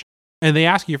much, and they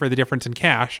ask you for the difference in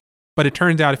cash, but it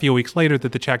turns out a few weeks later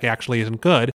that the check actually isn't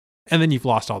good, and then you've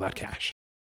lost all that cash.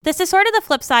 This is sort of the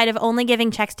flip side of only giving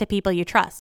checks to people you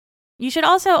trust. You should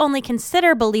also only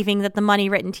consider believing that the money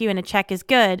written to you in a check is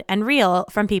good and real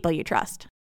from people you trust.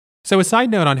 So a side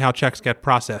note on how checks get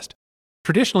processed.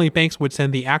 Traditionally, banks would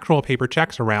send the actual paper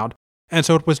checks around, and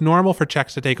so it was normal for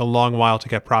checks to take a long while to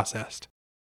get processed.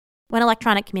 When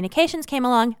electronic communications came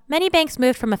along, many banks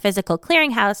moved from a physical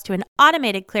clearinghouse to an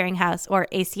automated clearinghouse, or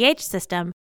ACH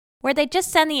system, where they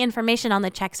just send the information on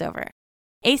the checks over.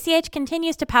 ACH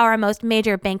continues to power most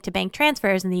major bank-to-bank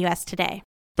transfers in the US today.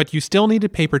 But you still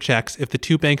needed paper checks if the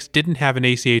two banks didn't have an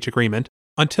ACH agreement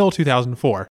until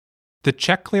 2004. The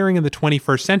Check Clearing in the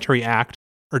 21st Century Act,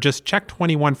 or just Check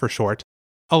 21 for short,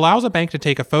 allows a bank to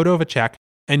take a photo of a check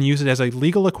and use it as a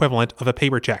legal equivalent of a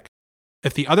paper check.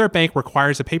 If the other bank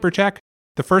requires a paper check,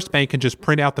 the first bank can just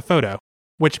print out the photo,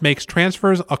 which makes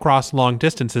transfers across long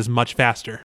distances much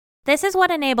faster. This is what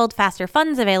enabled faster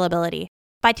funds availability.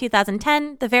 By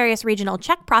 2010, the various regional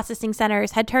check processing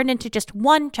centers had turned into just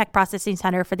one check processing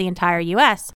center for the entire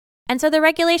US, and so the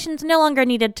regulations no longer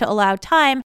needed to allow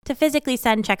time to physically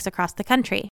send checks across the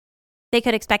country. They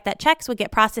could expect that checks would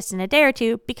get processed in a day or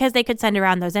two because they could send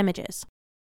around those images.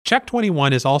 Check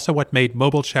 21 is also what made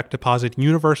mobile check deposit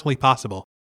universally possible.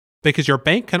 Because your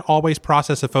bank can always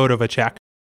process a photo of a check,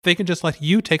 they can just let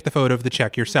you take the photo of the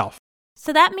check yourself.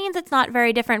 So that means it's not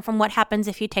very different from what happens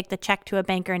if you take the check to a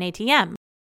bank or an ATM.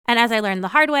 And as I learned the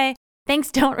hard way,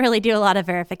 banks don't really do a lot of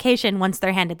verification once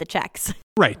they're handed the checks.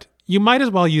 Right. You might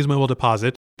as well use mobile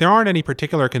deposit. There aren't any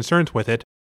particular concerns with it,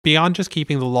 beyond just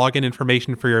keeping the login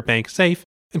information for your bank safe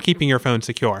and keeping your phone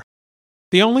secure.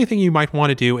 The only thing you might want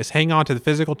to do is hang on to the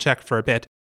physical check for a bit,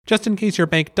 just in case your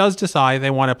bank does decide they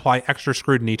want to apply extra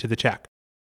scrutiny to the check.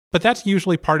 But that's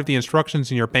usually part of the instructions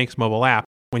in your bank's mobile app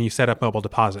when you set up mobile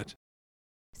deposit.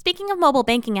 Speaking of mobile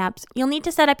banking apps, you'll need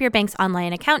to set up your bank's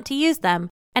online account to use them,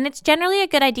 and it's generally a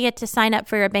good idea to sign up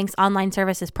for your bank's online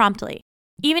services promptly.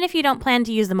 Even if you don't plan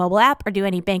to use the mobile app or do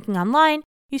any banking online,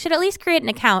 you should at least create an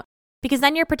account, because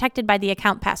then you're protected by the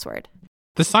account password.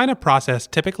 The sign-up process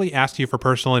typically asks you for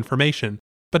personal information,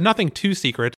 but nothing too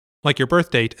secret, like your birth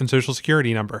date and social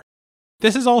security number.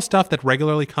 This is all stuff that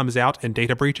regularly comes out in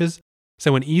data breaches,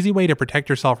 so an easy way to protect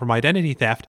yourself from identity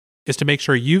theft is to make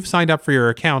sure you've signed up for your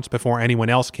accounts before anyone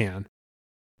else can.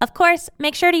 Of course,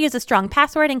 make sure to use a strong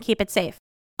password and keep it safe.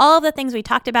 All of the things we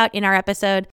talked about in our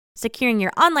episode, securing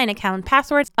your online account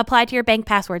passwords, apply to your bank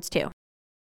passwords too.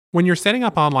 When you're setting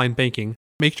up online banking,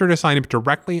 make sure to sign up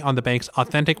directly on the bank's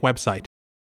authentic website.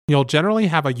 You'll generally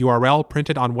have a URL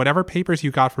printed on whatever papers you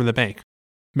got from the bank.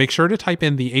 Make sure to type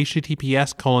in the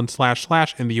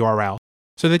https:// in the URL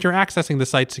so that you're accessing the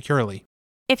site securely.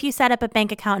 If you set up a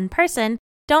bank account in person,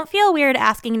 don't feel weird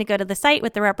asking to go to the site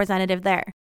with the representative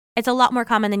there. It's a lot more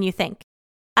common than you think.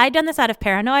 I'd done this out of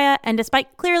paranoia, and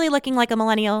despite clearly looking like a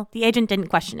millennial, the agent didn't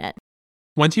question it.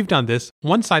 Once you've done this,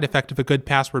 one side effect of a good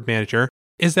password manager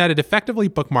is that it effectively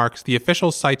bookmarks the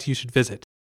official sites you should visit.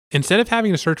 Instead of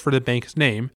having to search for the bank's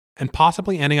name and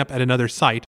possibly ending up at another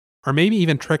site, or maybe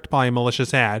even tricked by a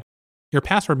malicious ad, your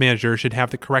password manager should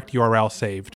have the correct URL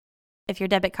saved. If your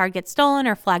debit card gets stolen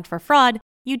or flagged for fraud,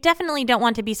 you definitely don't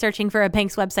want to be searching for a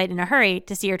bank's website in a hurry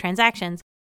to see your transactions,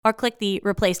 or click the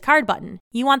Replace Card button.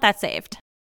 You want that saved.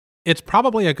 It's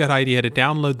probably a good idea to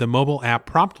download the mobile app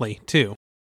promptly, too.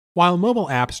 While mobile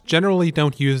apps generally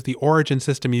don't use the origin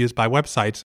system used by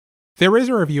websites, there is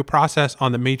a review process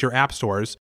on the major app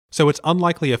stores, so it's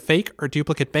unlikely a fake or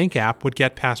duplicate bank app would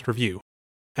get past review.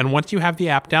 And once you have the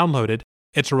app downloaded,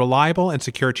 it's a reliable and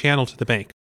secure channel to the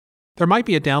bank. There might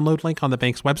be a download link on the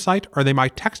bank's website, or they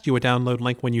might text you a download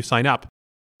link when you sign up.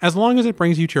 As long as it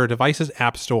brings you to your device's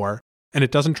app store, and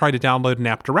it doesn't try to download an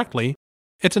app directly,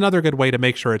 it's another good way to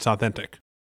make sure it's authentic.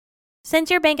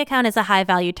 Since your bank account is a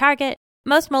high-value target,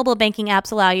 most mobile banking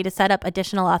apps allow you to set up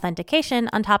additional authentication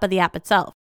on top of the app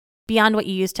itself, beyond what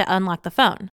you use to unlock the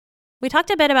phone. We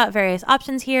talked a bit about various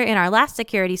options here in our last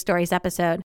Security Stories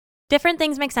episode, Different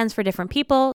things make sense for different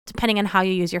people, depending on how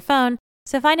you use your phone,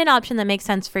 so find an option that makes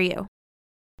sense for you.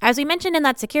 As we mentioned in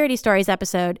that Security Stories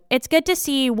episode, it's good to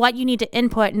see what you need to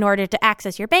input in order to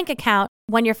access your bank account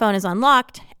when your phone is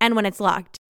unlocked and when it's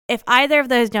locked. If either of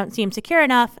those don't seem secure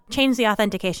enough, change the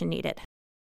authentication needed.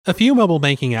 A few mobile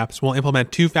banking apps will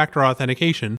implement two-factor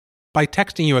authentication by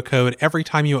texting you a code every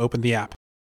time you open the app.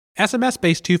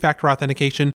 SMS-based two-factor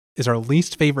authentication is our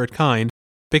least favorite kind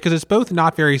because it's both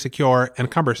not very secure and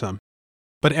cumbersome.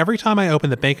 But every time I open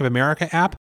the Bank of America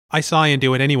app, I sigh and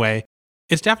do it anyway.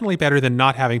 It's definitely better than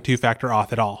not having two-factor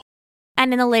auth at all.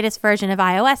 And in the latest version of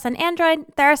iOS and Android,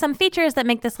 there are some features that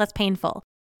make this less painful.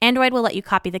 Android will let you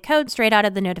copy the code straight out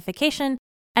of the notification,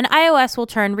 and iOS will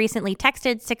turn recently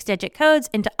texted 6-digit codes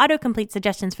into autocomplete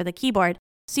suggestions for the keyboard,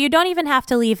 so you don't even have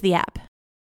to leave the app.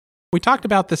 We talked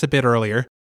about this a bit earlier,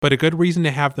 but a good reason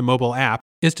to have the mobile app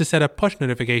is to set up push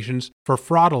notifications for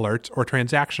fraud alerts or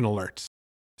transaction alerts.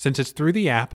 Since it's through the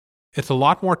app, it's a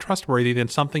lot more trustworthy than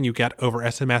something you get over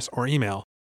SMS or email,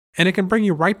 and it can bring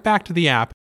you right back to the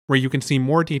app where you can see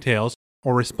more details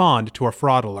or respond to a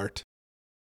fraud alert.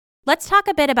 Let's talk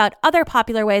a bit about other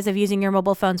popular ways of using your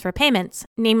mobile phones for payments,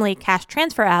 namely cash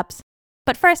transfer apps.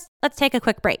 But first, let's take a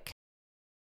quick break.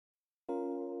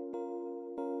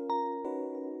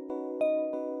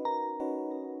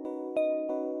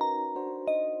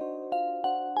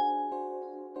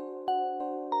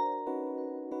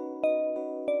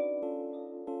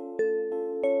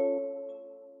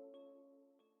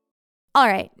 All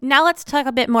right, now let's talk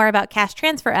a bit more about cash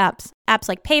transfer apps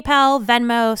like PayPal,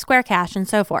 Venmo, Square Cash, and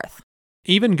so forth.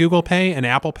 Even Google Pay and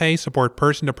Apple Pay support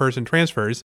person-to-person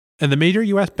transfers, and the major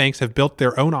US banks have built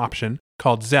their own option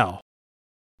called Zelle.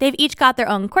 They've each got their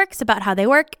own quirks about how they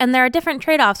work, and there are different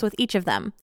trade-offs with each of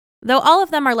them. Though all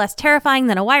of them are less terrifying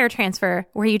than a wire transfer,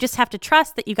 where you just have to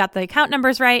trust that you got the account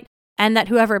numbers right, and that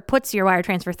whoever puts your wire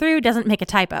transfer through doesn't make a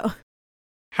typo.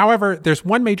 However, there's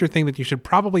one major thing that you should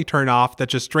probably turn off that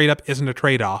just straight up isn't a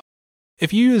trade-off.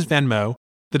 If you use Venmo,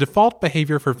 the default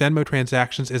behavior for Venmo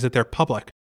transactions is that they're public,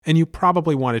 and you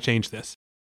probably want to change this.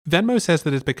 Venmo says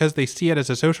that it's because they see it as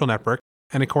a social network,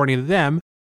 and according to them,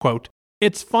 quote,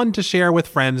 it's fun to share with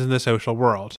friends in the social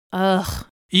world. Ugh.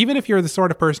 Even if you're the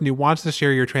sort of person who wants to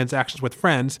share your transactions with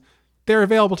friends, they're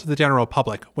available to the general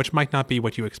public, which might not be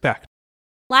what you expect.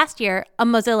 Last year, a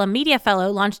Mozilla Media Fellow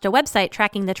launched a website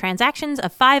tracking the transactions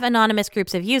of 5 anonymous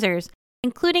groups of users,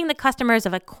 including the customers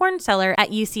of a corn seller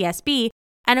at UCSB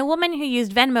and a woman who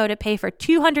used Venmo to pay for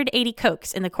 280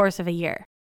 Cokes in the course of a year.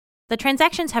 The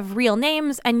transactions have real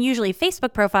names and usually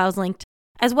Facebook profiles linked,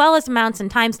 as well as amounts and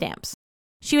timestamps.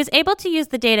 She was able to use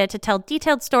the data to tell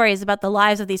detailed stories about the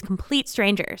lives of these complete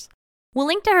strangers. We'll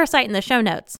link to her site in the show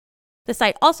notes. The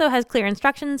site also has clear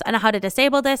instructions on how to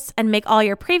disable this and make all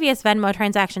your previous Venmo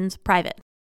transactions private.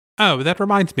 Oh, that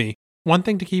reminds me. One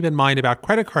thing to keep in mind about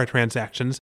credit card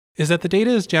transactions is that the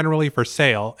data is generally for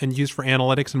sale and used for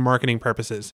analytics and marketing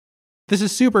purposes. This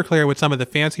is super clear with some of the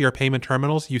fancier payment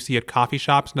terminals you see at coffee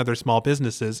shops and other small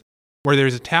businesses, where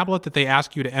there's a tablet that they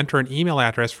ask you to enter an email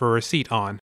address for a receipt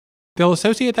on. They'll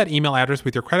associate that email address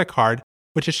with your credit card,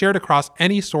 which is shared across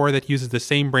any store that uses the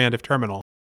same brand of terminal.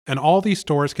 And all these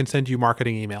stores can send you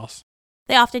marketing emails.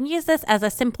 They often use this as a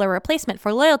simpler replacement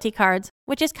for loyalty cards,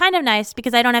 which is kind of nice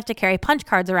because I don't have to carry punch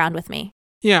cards around with me.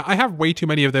 Yeah, I have way too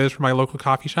many of those for my local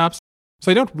coffee shops, so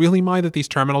I don't really mind that these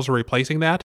terminals are replacing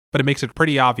that, but it makes it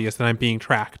pretty obvious that I'm being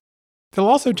tracked. They'll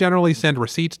also generally send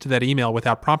receipts to that email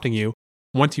without prompting you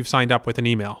once you've signed up with an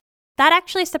email. That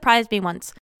actually surprised me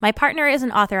once. My partner is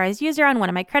an authorized user on one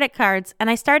of my credit cards,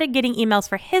 and I started getting emails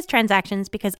for his transactions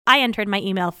because I entered my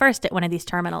email first at one of these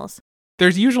terminals.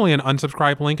 There's usually an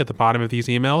unsubscribe link at the bottom of these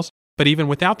emails, but even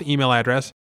without the email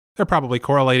address, they're probably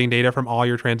correlating data from all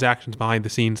your transactions behind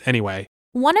the scenes anyway.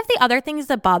 One of the other things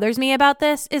that bothers me about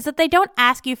this is that they don't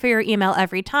ask you for your email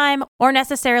every time, or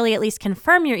necessarily at least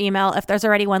confirm your email if there's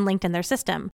already one linked in their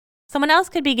system. Someone else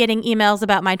could be getting emails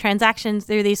about my transactions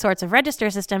through these sorts of register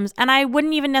systems, and I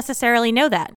wouldn't even necessarily know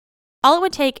that. All it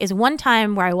would take is one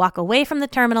time where I walk away from the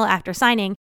terminal after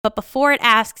signing, but before it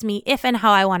asks me if and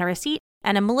how I want a receipt,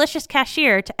 and a malicious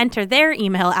cashier to enter their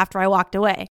email after I walked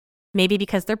away. Maybe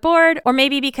because they're bored, or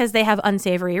maybe because they have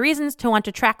unsavory reasons to want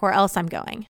to track where else I'm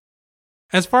going.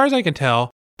 As far as I can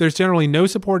tell, there's generally no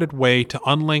supported way to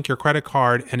unlink your credit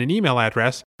card and an email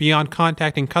address beyond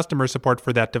contacting customer support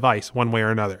for that device one way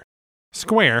or another.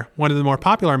 Square, one of the more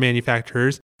popular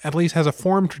manufacturers, at least has a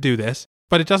form to do this,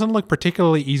 but it doesn't look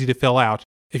particularly easy to fill out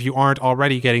if you aren't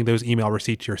already getting those email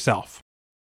receipts yourself.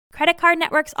 Credit card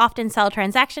networks often sell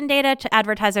transaction data to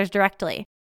advertisers directly.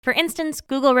 For instance,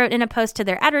 Google wrote in a post to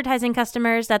their advertising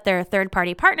customers that their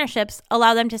third-party partnerships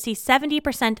allow them to see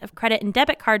 70% of credit and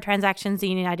debit card transactions in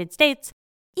the United States,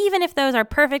 even if those are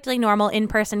perfectly normal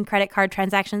in-person credit card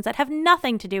transactions that have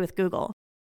nothing to do with Google.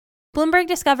 Bloomberg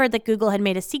discovered that Google had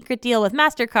made a secret deal with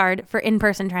MasterCard for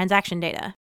in-person transaction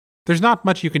data. There's not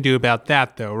much you can do about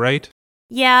that, though, right?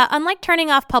 Yeah, unlike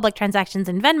turning off public transactions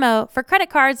in Venmo, for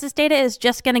credit cards, this data is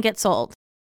just going to get sold.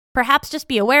 Perhaps just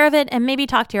be aware of it and maybe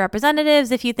talk to your representatives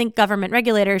if you think government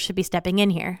regulators should be stepping in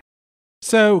here.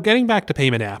 So, getting back to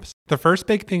payment apps, the first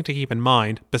big thing to keep in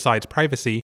mind, besides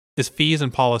privacy, is fees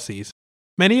and policies.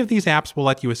 Many of these apps will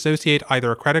let you associate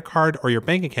either a credit card or your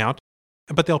bank account,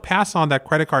 but they'll pass on that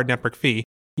credit card network fee,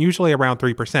 usually around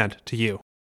 3%, to you.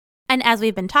 And as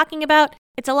we've been talking about,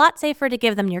 it's a lot safer to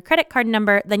give them your credit card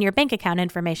number than your bank account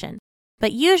information.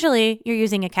 But usually, you're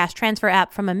using a cash transfer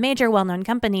app from a major well-known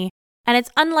company, and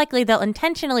it's unlikely they'll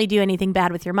intentionally do anything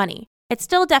bad with your money. It's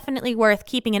still definitely worth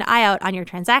keeping an eye out on your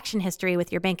transaction history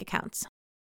with your bank accounts.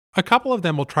 A couple of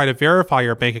them will try to verify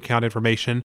your bank account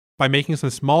information by making some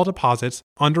small deposits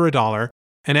under $1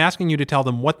 and asking you to tell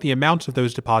them what the amounts of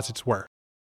those deposits were.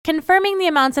 Confirming the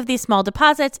amounts of these small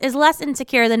deposits is less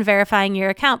insecure than verifying your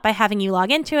account by having you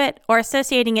log into it or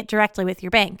associating it directly with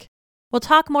your bank. We'll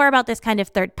talk more about this kind of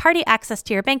third-party access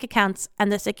to your bank accounts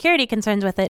and the security concerns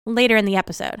with it later in the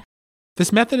episode.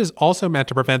 This method is also meant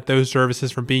to prevent those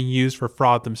services from being used for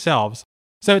fraud themselves,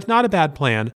 so it's not a bad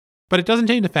plan, but it doesn't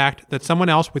change the fact that someone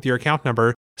else with your account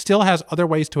number still has other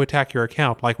ways to attack your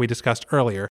account like we discussed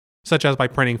earlier, such as by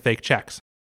printing fake checks.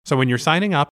 So when you're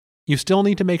signing up, you still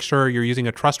need to make sure you're using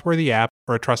a trustworthy app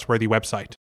or a trustworthy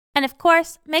website. And of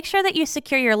course, make sure that you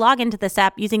secure your login to this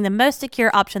app using the most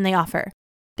secure option they offer.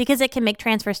 Because it can make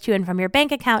transfers to and from your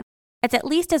bank account, it's at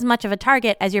least as much of a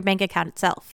target as your bank account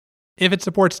itself. If it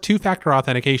supports two-factor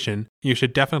authentication, you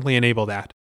should definitely enable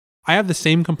that. I have the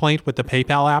same complaint with the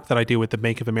PayPal app that I do with the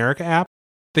Bank of America app.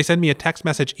 They send me a text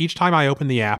message each time I open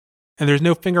the app, and there's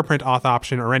no fingerprint auth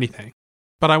option or anything.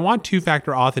 But I want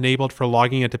two-factor auth enabled for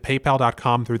logging into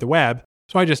paypal.com through the web,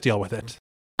 so I just deal with it.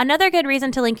 Another good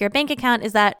reason to link your bank account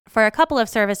is that, for a couple of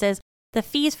services, the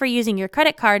fees for using your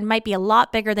credit card might be a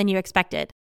lot bigger than you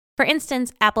expected. For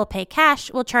instance, Apple Pay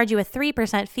Cash will charge you a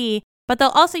 3% fee, but they'll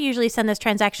also usually send this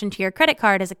transaction to your credit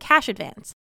card as a cash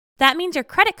advance. That means your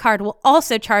credit card will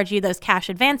also charge you those cash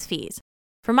advance fees.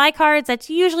 For my cards, that's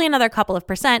usually another couple of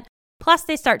percent, plus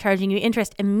they start charging you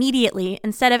interest immediately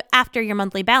instead of after your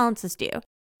monthly balance is due.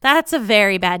 That's a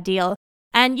very bad deal,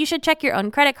 and you should check your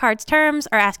own credit card's terms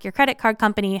or ask your credit card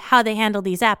company how they handle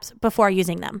these apps before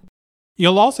using them.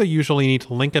 You'll also usually need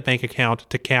to link a bank account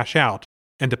to cash out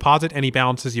and deposit any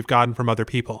balances you've gotten from other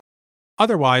people.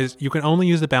 Otherwise, you can only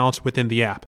use the balance within the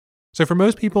app. So for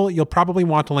most people, you'll probably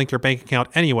want to link your bank account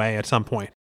anyway at some point.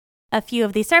 A few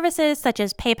of these services, such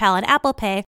as PayPal and Apple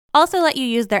Pay, also let you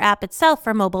use their app itself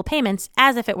for mobile payments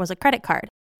as if it was a credit card,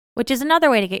 which is another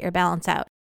way to get your balance out.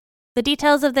 The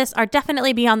details of this are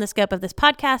definitely beyond the scope of this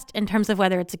podcast in terms of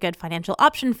whether it's a good financial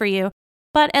option for you,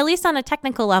 but at least on a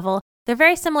technical level, they're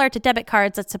very similar to debit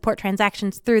cards that support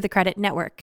transactions through the credit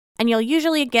network. And you'll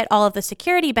usually get all of the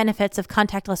security benefits of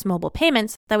contactless mobile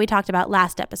payments that we talked about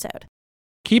last episode.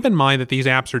 Keep in mind that these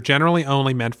apps are generally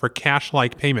only meant for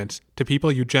cash-like payments to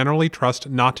people you generally trust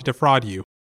not to defraud you.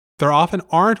 There often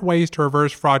aren't ways to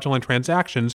reverse fraudulent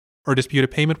transactions or dispute a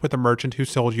payment with a merchant who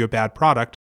sold you a bad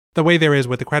product, the way there is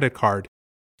with a credit card.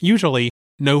 Usually,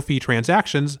 no-fee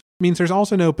transactions means there's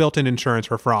also no built-in insurance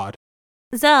for fraud.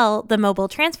 Zelle, the mobile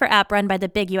transfer app run by the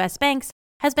big US banks,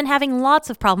 has been having lots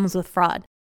of problems with fraud.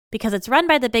 Because it's run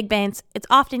by the big banks, it's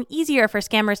often easier for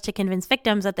scammers to convince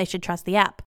victims that they should trust the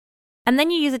app. And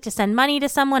then you use it to send money to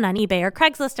someone on eBay or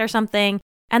Craigslist or something,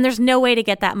 and there's no way to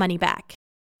get that money back.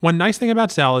 One nice thing about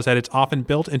Zelle is that it's often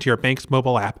built into your bank's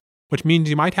mobile app, which means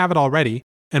you might have it already,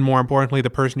 and more importantly, the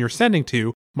person you're sending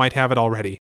to might have it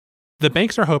already. The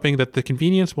banks are hoping that the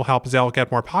convenience will help Zelle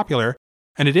get more popular,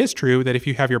 and it is true that if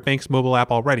you have your bank's mobile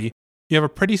app already, you have a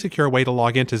pretty secure way to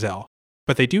log into Zelle.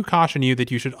 But they do caution you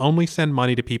that you should only send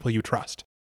money to people you trust.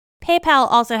 PayPal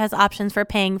also has options for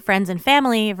paying friends and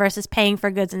family versus paying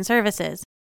for goods and services.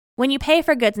 When you pay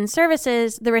for goods and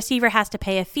services, the receiver has to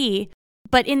pay a fee,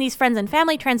 but in these friends and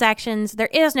family transactions, there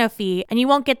is no fee, and you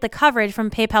won't get the coverage from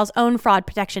PayPal's own fraud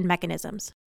protection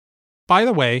mechanisms. By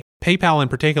the way, PayPal in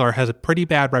particular has a pretty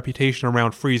bad reputation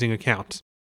around freezing accounts.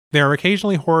 There are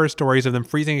occasionally horror stories of them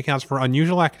freezing accounts for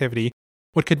unusual activity,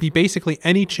 what could be basically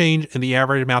any change in the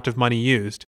average amount of money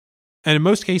used. And in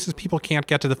most cases, people can't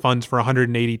get to the funds for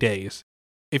 180 days.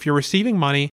 If you're receiving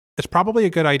money, it's probably a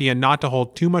good idea not to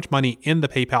hold too much money in the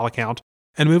PayPal account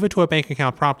and move it to a bank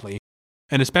account promptly.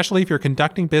 And especially if you're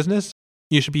conducting business,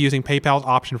 you should be using PayPal's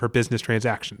option for business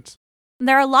transactions.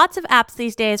 There are lots of apps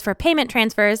these days for payment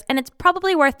transfers, and it's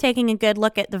probably worth taking a good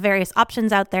look at the various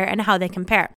options out there and how they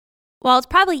compare. While it's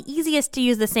probably easiest to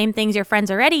use the same things your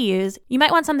friends already use, you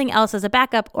might want something else as a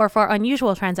backup or for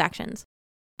unusual transactions.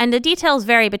 And the details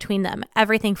vary between them,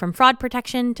 everything from fraud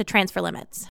protection to transfer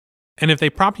limits. And if they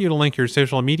prompt you to link your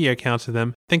social media accounts to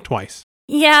them, think twice.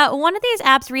 Yeah, one of these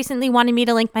apps recently wanted me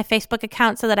to link my Facebook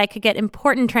account so that I could get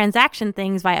important transaction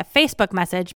things via Facebook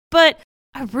message, but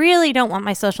I really don't want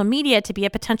my social media to be a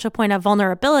potential point of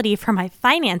vulnerability for my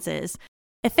finances.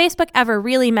 If Facebook ever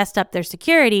really messed up their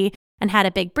security and had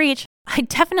a big breach, I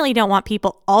definitely don't want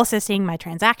people also seeing my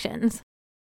transactions.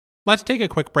 Let's take a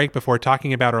quick break before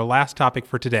talking about our last topic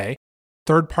for today,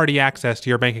 third-party access to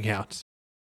your bank accounts.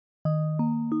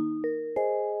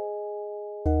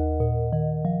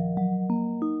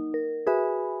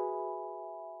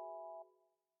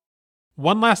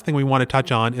 One last thing we want to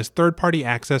touch on is third-party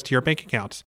access to your bank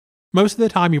accounts. Most of the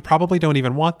time, you probably don't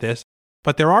even want this,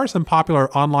 but there are some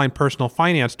popular online personal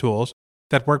finance tools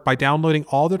that work by downloading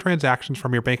all the transactions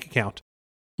from your bank account.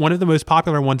 One of the most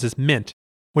popular ones is Mint,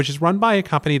 which is run by a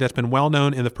company that's been well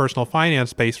known in the personal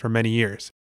finance space for many years.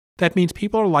 That means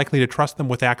people are likely to trust them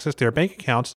with access to their bank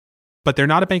accounts, but they're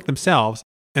not a bank themselves,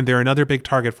 and they're another big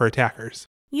target for attackers.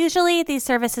 Usually, these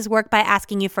services work by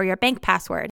asking you for your bank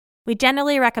password. We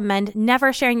generally recommend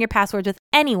never sharing your passwords with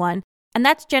anyone, and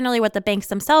that's generally what the banks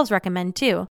themselves recommend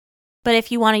too. But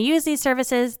if you want to use these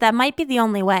services, that might be the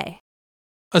only way.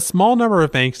 A small number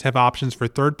of banks have options for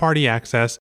third-party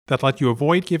access that let you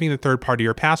avoid giving the third party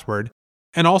your password,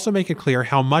 and also make it clear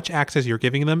how much access you're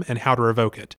giving them and how to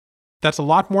revoke it. That's a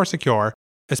lot more secure,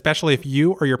 especially if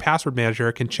you or your password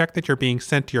manager can check that you're being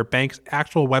sent to your bank's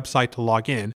actual website to log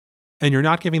in, and you're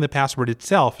not giving the password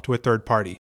itself to a third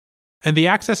party. And the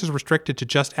access is restricted to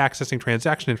just accessing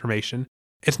transaction information.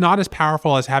 It's not as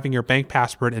powerful as having your bank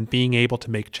password and being able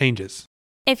to make changes.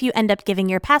 If you end up giving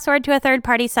your password to a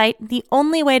third-party site, the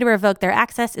only way to revoke their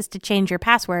access is to change your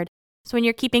password. So when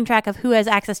you're keeping track of who has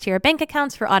access to your bank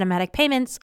accounts for automatic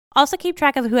payments, also keep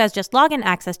track of who has just login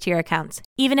access to your accounts,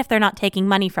 even if they're not taking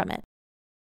money from it.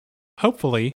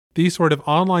 Hopefully, these sort of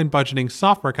online budgeting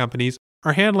software companies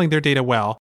are handling their data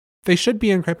well. They should be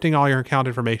encrypting all your account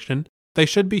information. They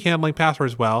should be handling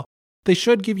passwords well. They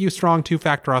should give you strong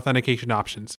two-factor authentication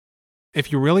options.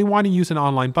 If you really want to use an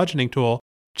online budgeting tool,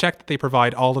 check that they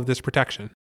provide all of this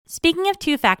protection. Speaking of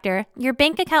two-factor, your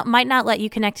bank account might not let you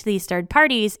connect to these third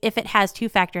parties if it has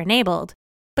two-factor enabled,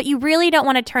 but you really don't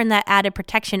want to turn that added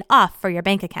protection off for your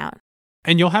bank account.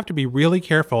 And you'll have to be really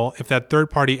careful if that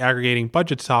third-party aggregating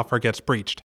budget software gets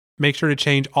breached. Make sure to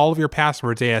change all of your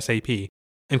passwords ASAP,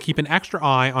 and keep an extra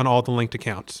eye on all the linked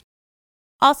accounts.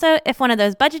 Also, if one of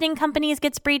those budgeting companies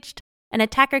gets breached, an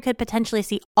attacker could potentially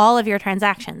see all of your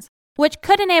transactions, which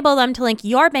could enable them to link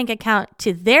your bank account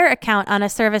to their account on a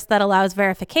service that allows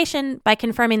verification by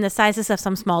confirming the sizes of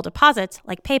some small deposits,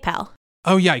 like PayPal.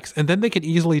 Oh yikes, and then they could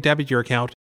easily debit your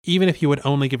account, even if you had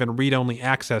only given read-only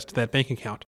access to that bank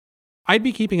account. I'd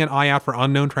be keeping an eye out for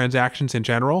unknown transactions in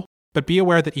general, but be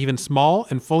aware that even small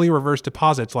and fully reversed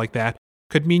deposits like that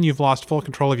could mean you've lost full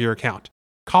control of your account.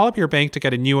 Call up your bank to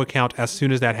get a new account as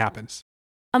soon as that happens.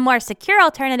 A more secure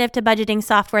alternative to budgeting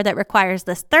software that requires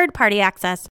this third-party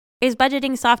access is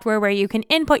budgeting software where you can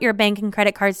input your bank and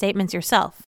credit card statements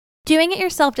yourself. Doing it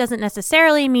yourself doesn't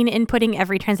necessarily mean inputting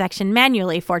every transaction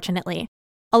manually, fortunately.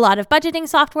 A lot of budgeting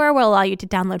software will allow you to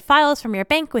download files from your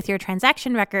bank with your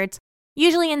transaction records,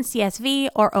 usually in CSV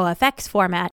or OFX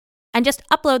format, and just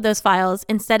upload those files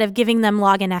instead of giving them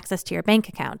login access to your bank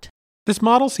account. This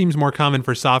model seems more common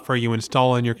for software you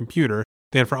install on your computer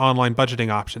than for online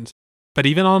budgeting options. But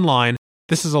even online,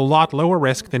 this is a lot lower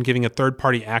risk than giving a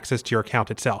third-party access to your account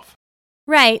itself.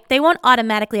 Right, they won't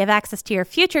automatically have access to your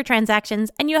future transactions,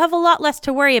 and you have a lot less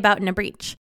to worry about in a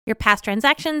breach. Your past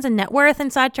transactions and net worth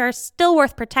and such are still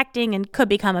worth protecting and could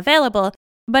become available,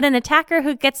 but an attacker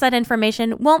who gets that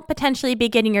information won't potentially be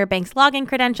getting your bank's login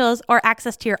credentials or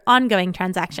access to your ongoing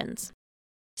transactions.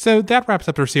 So that wraps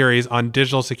up our series on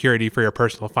digital security for your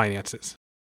personal finances.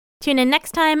 Tune in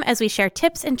next time as we share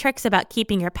tips and tricks about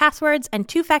keeping your passwords and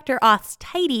two-factor auths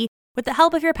tidy with the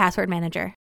help of your password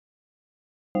manager.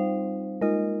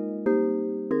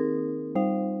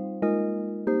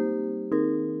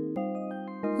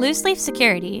 Loose Leaf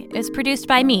Security is produced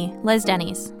by me, Liz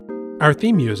Denny's. Our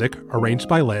theme music, arranged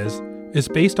by Liz, is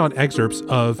based on excerpts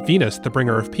of Venus, the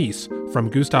Bringer of Peace, from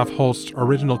Gustav Holst's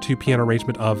original two-piano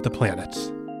arrangement of The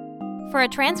Planets. For a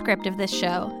transcript of this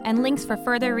show and links for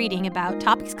further reading about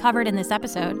topics covered in this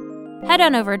episode, head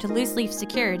on over to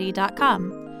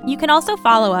looseleafsecurity.com. You can also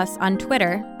follow us on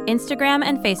Twitter, Instagram,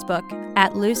 and Facebook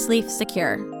at Loose Leaf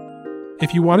Secure.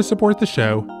 If you want to support the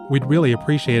show, we'd really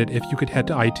appreciate it if you could head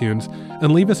to iTunes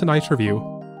and leave us a nice review,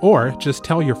 or just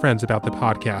tell your friends about the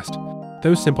podcast.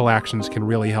 Those simple actions can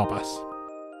really help us.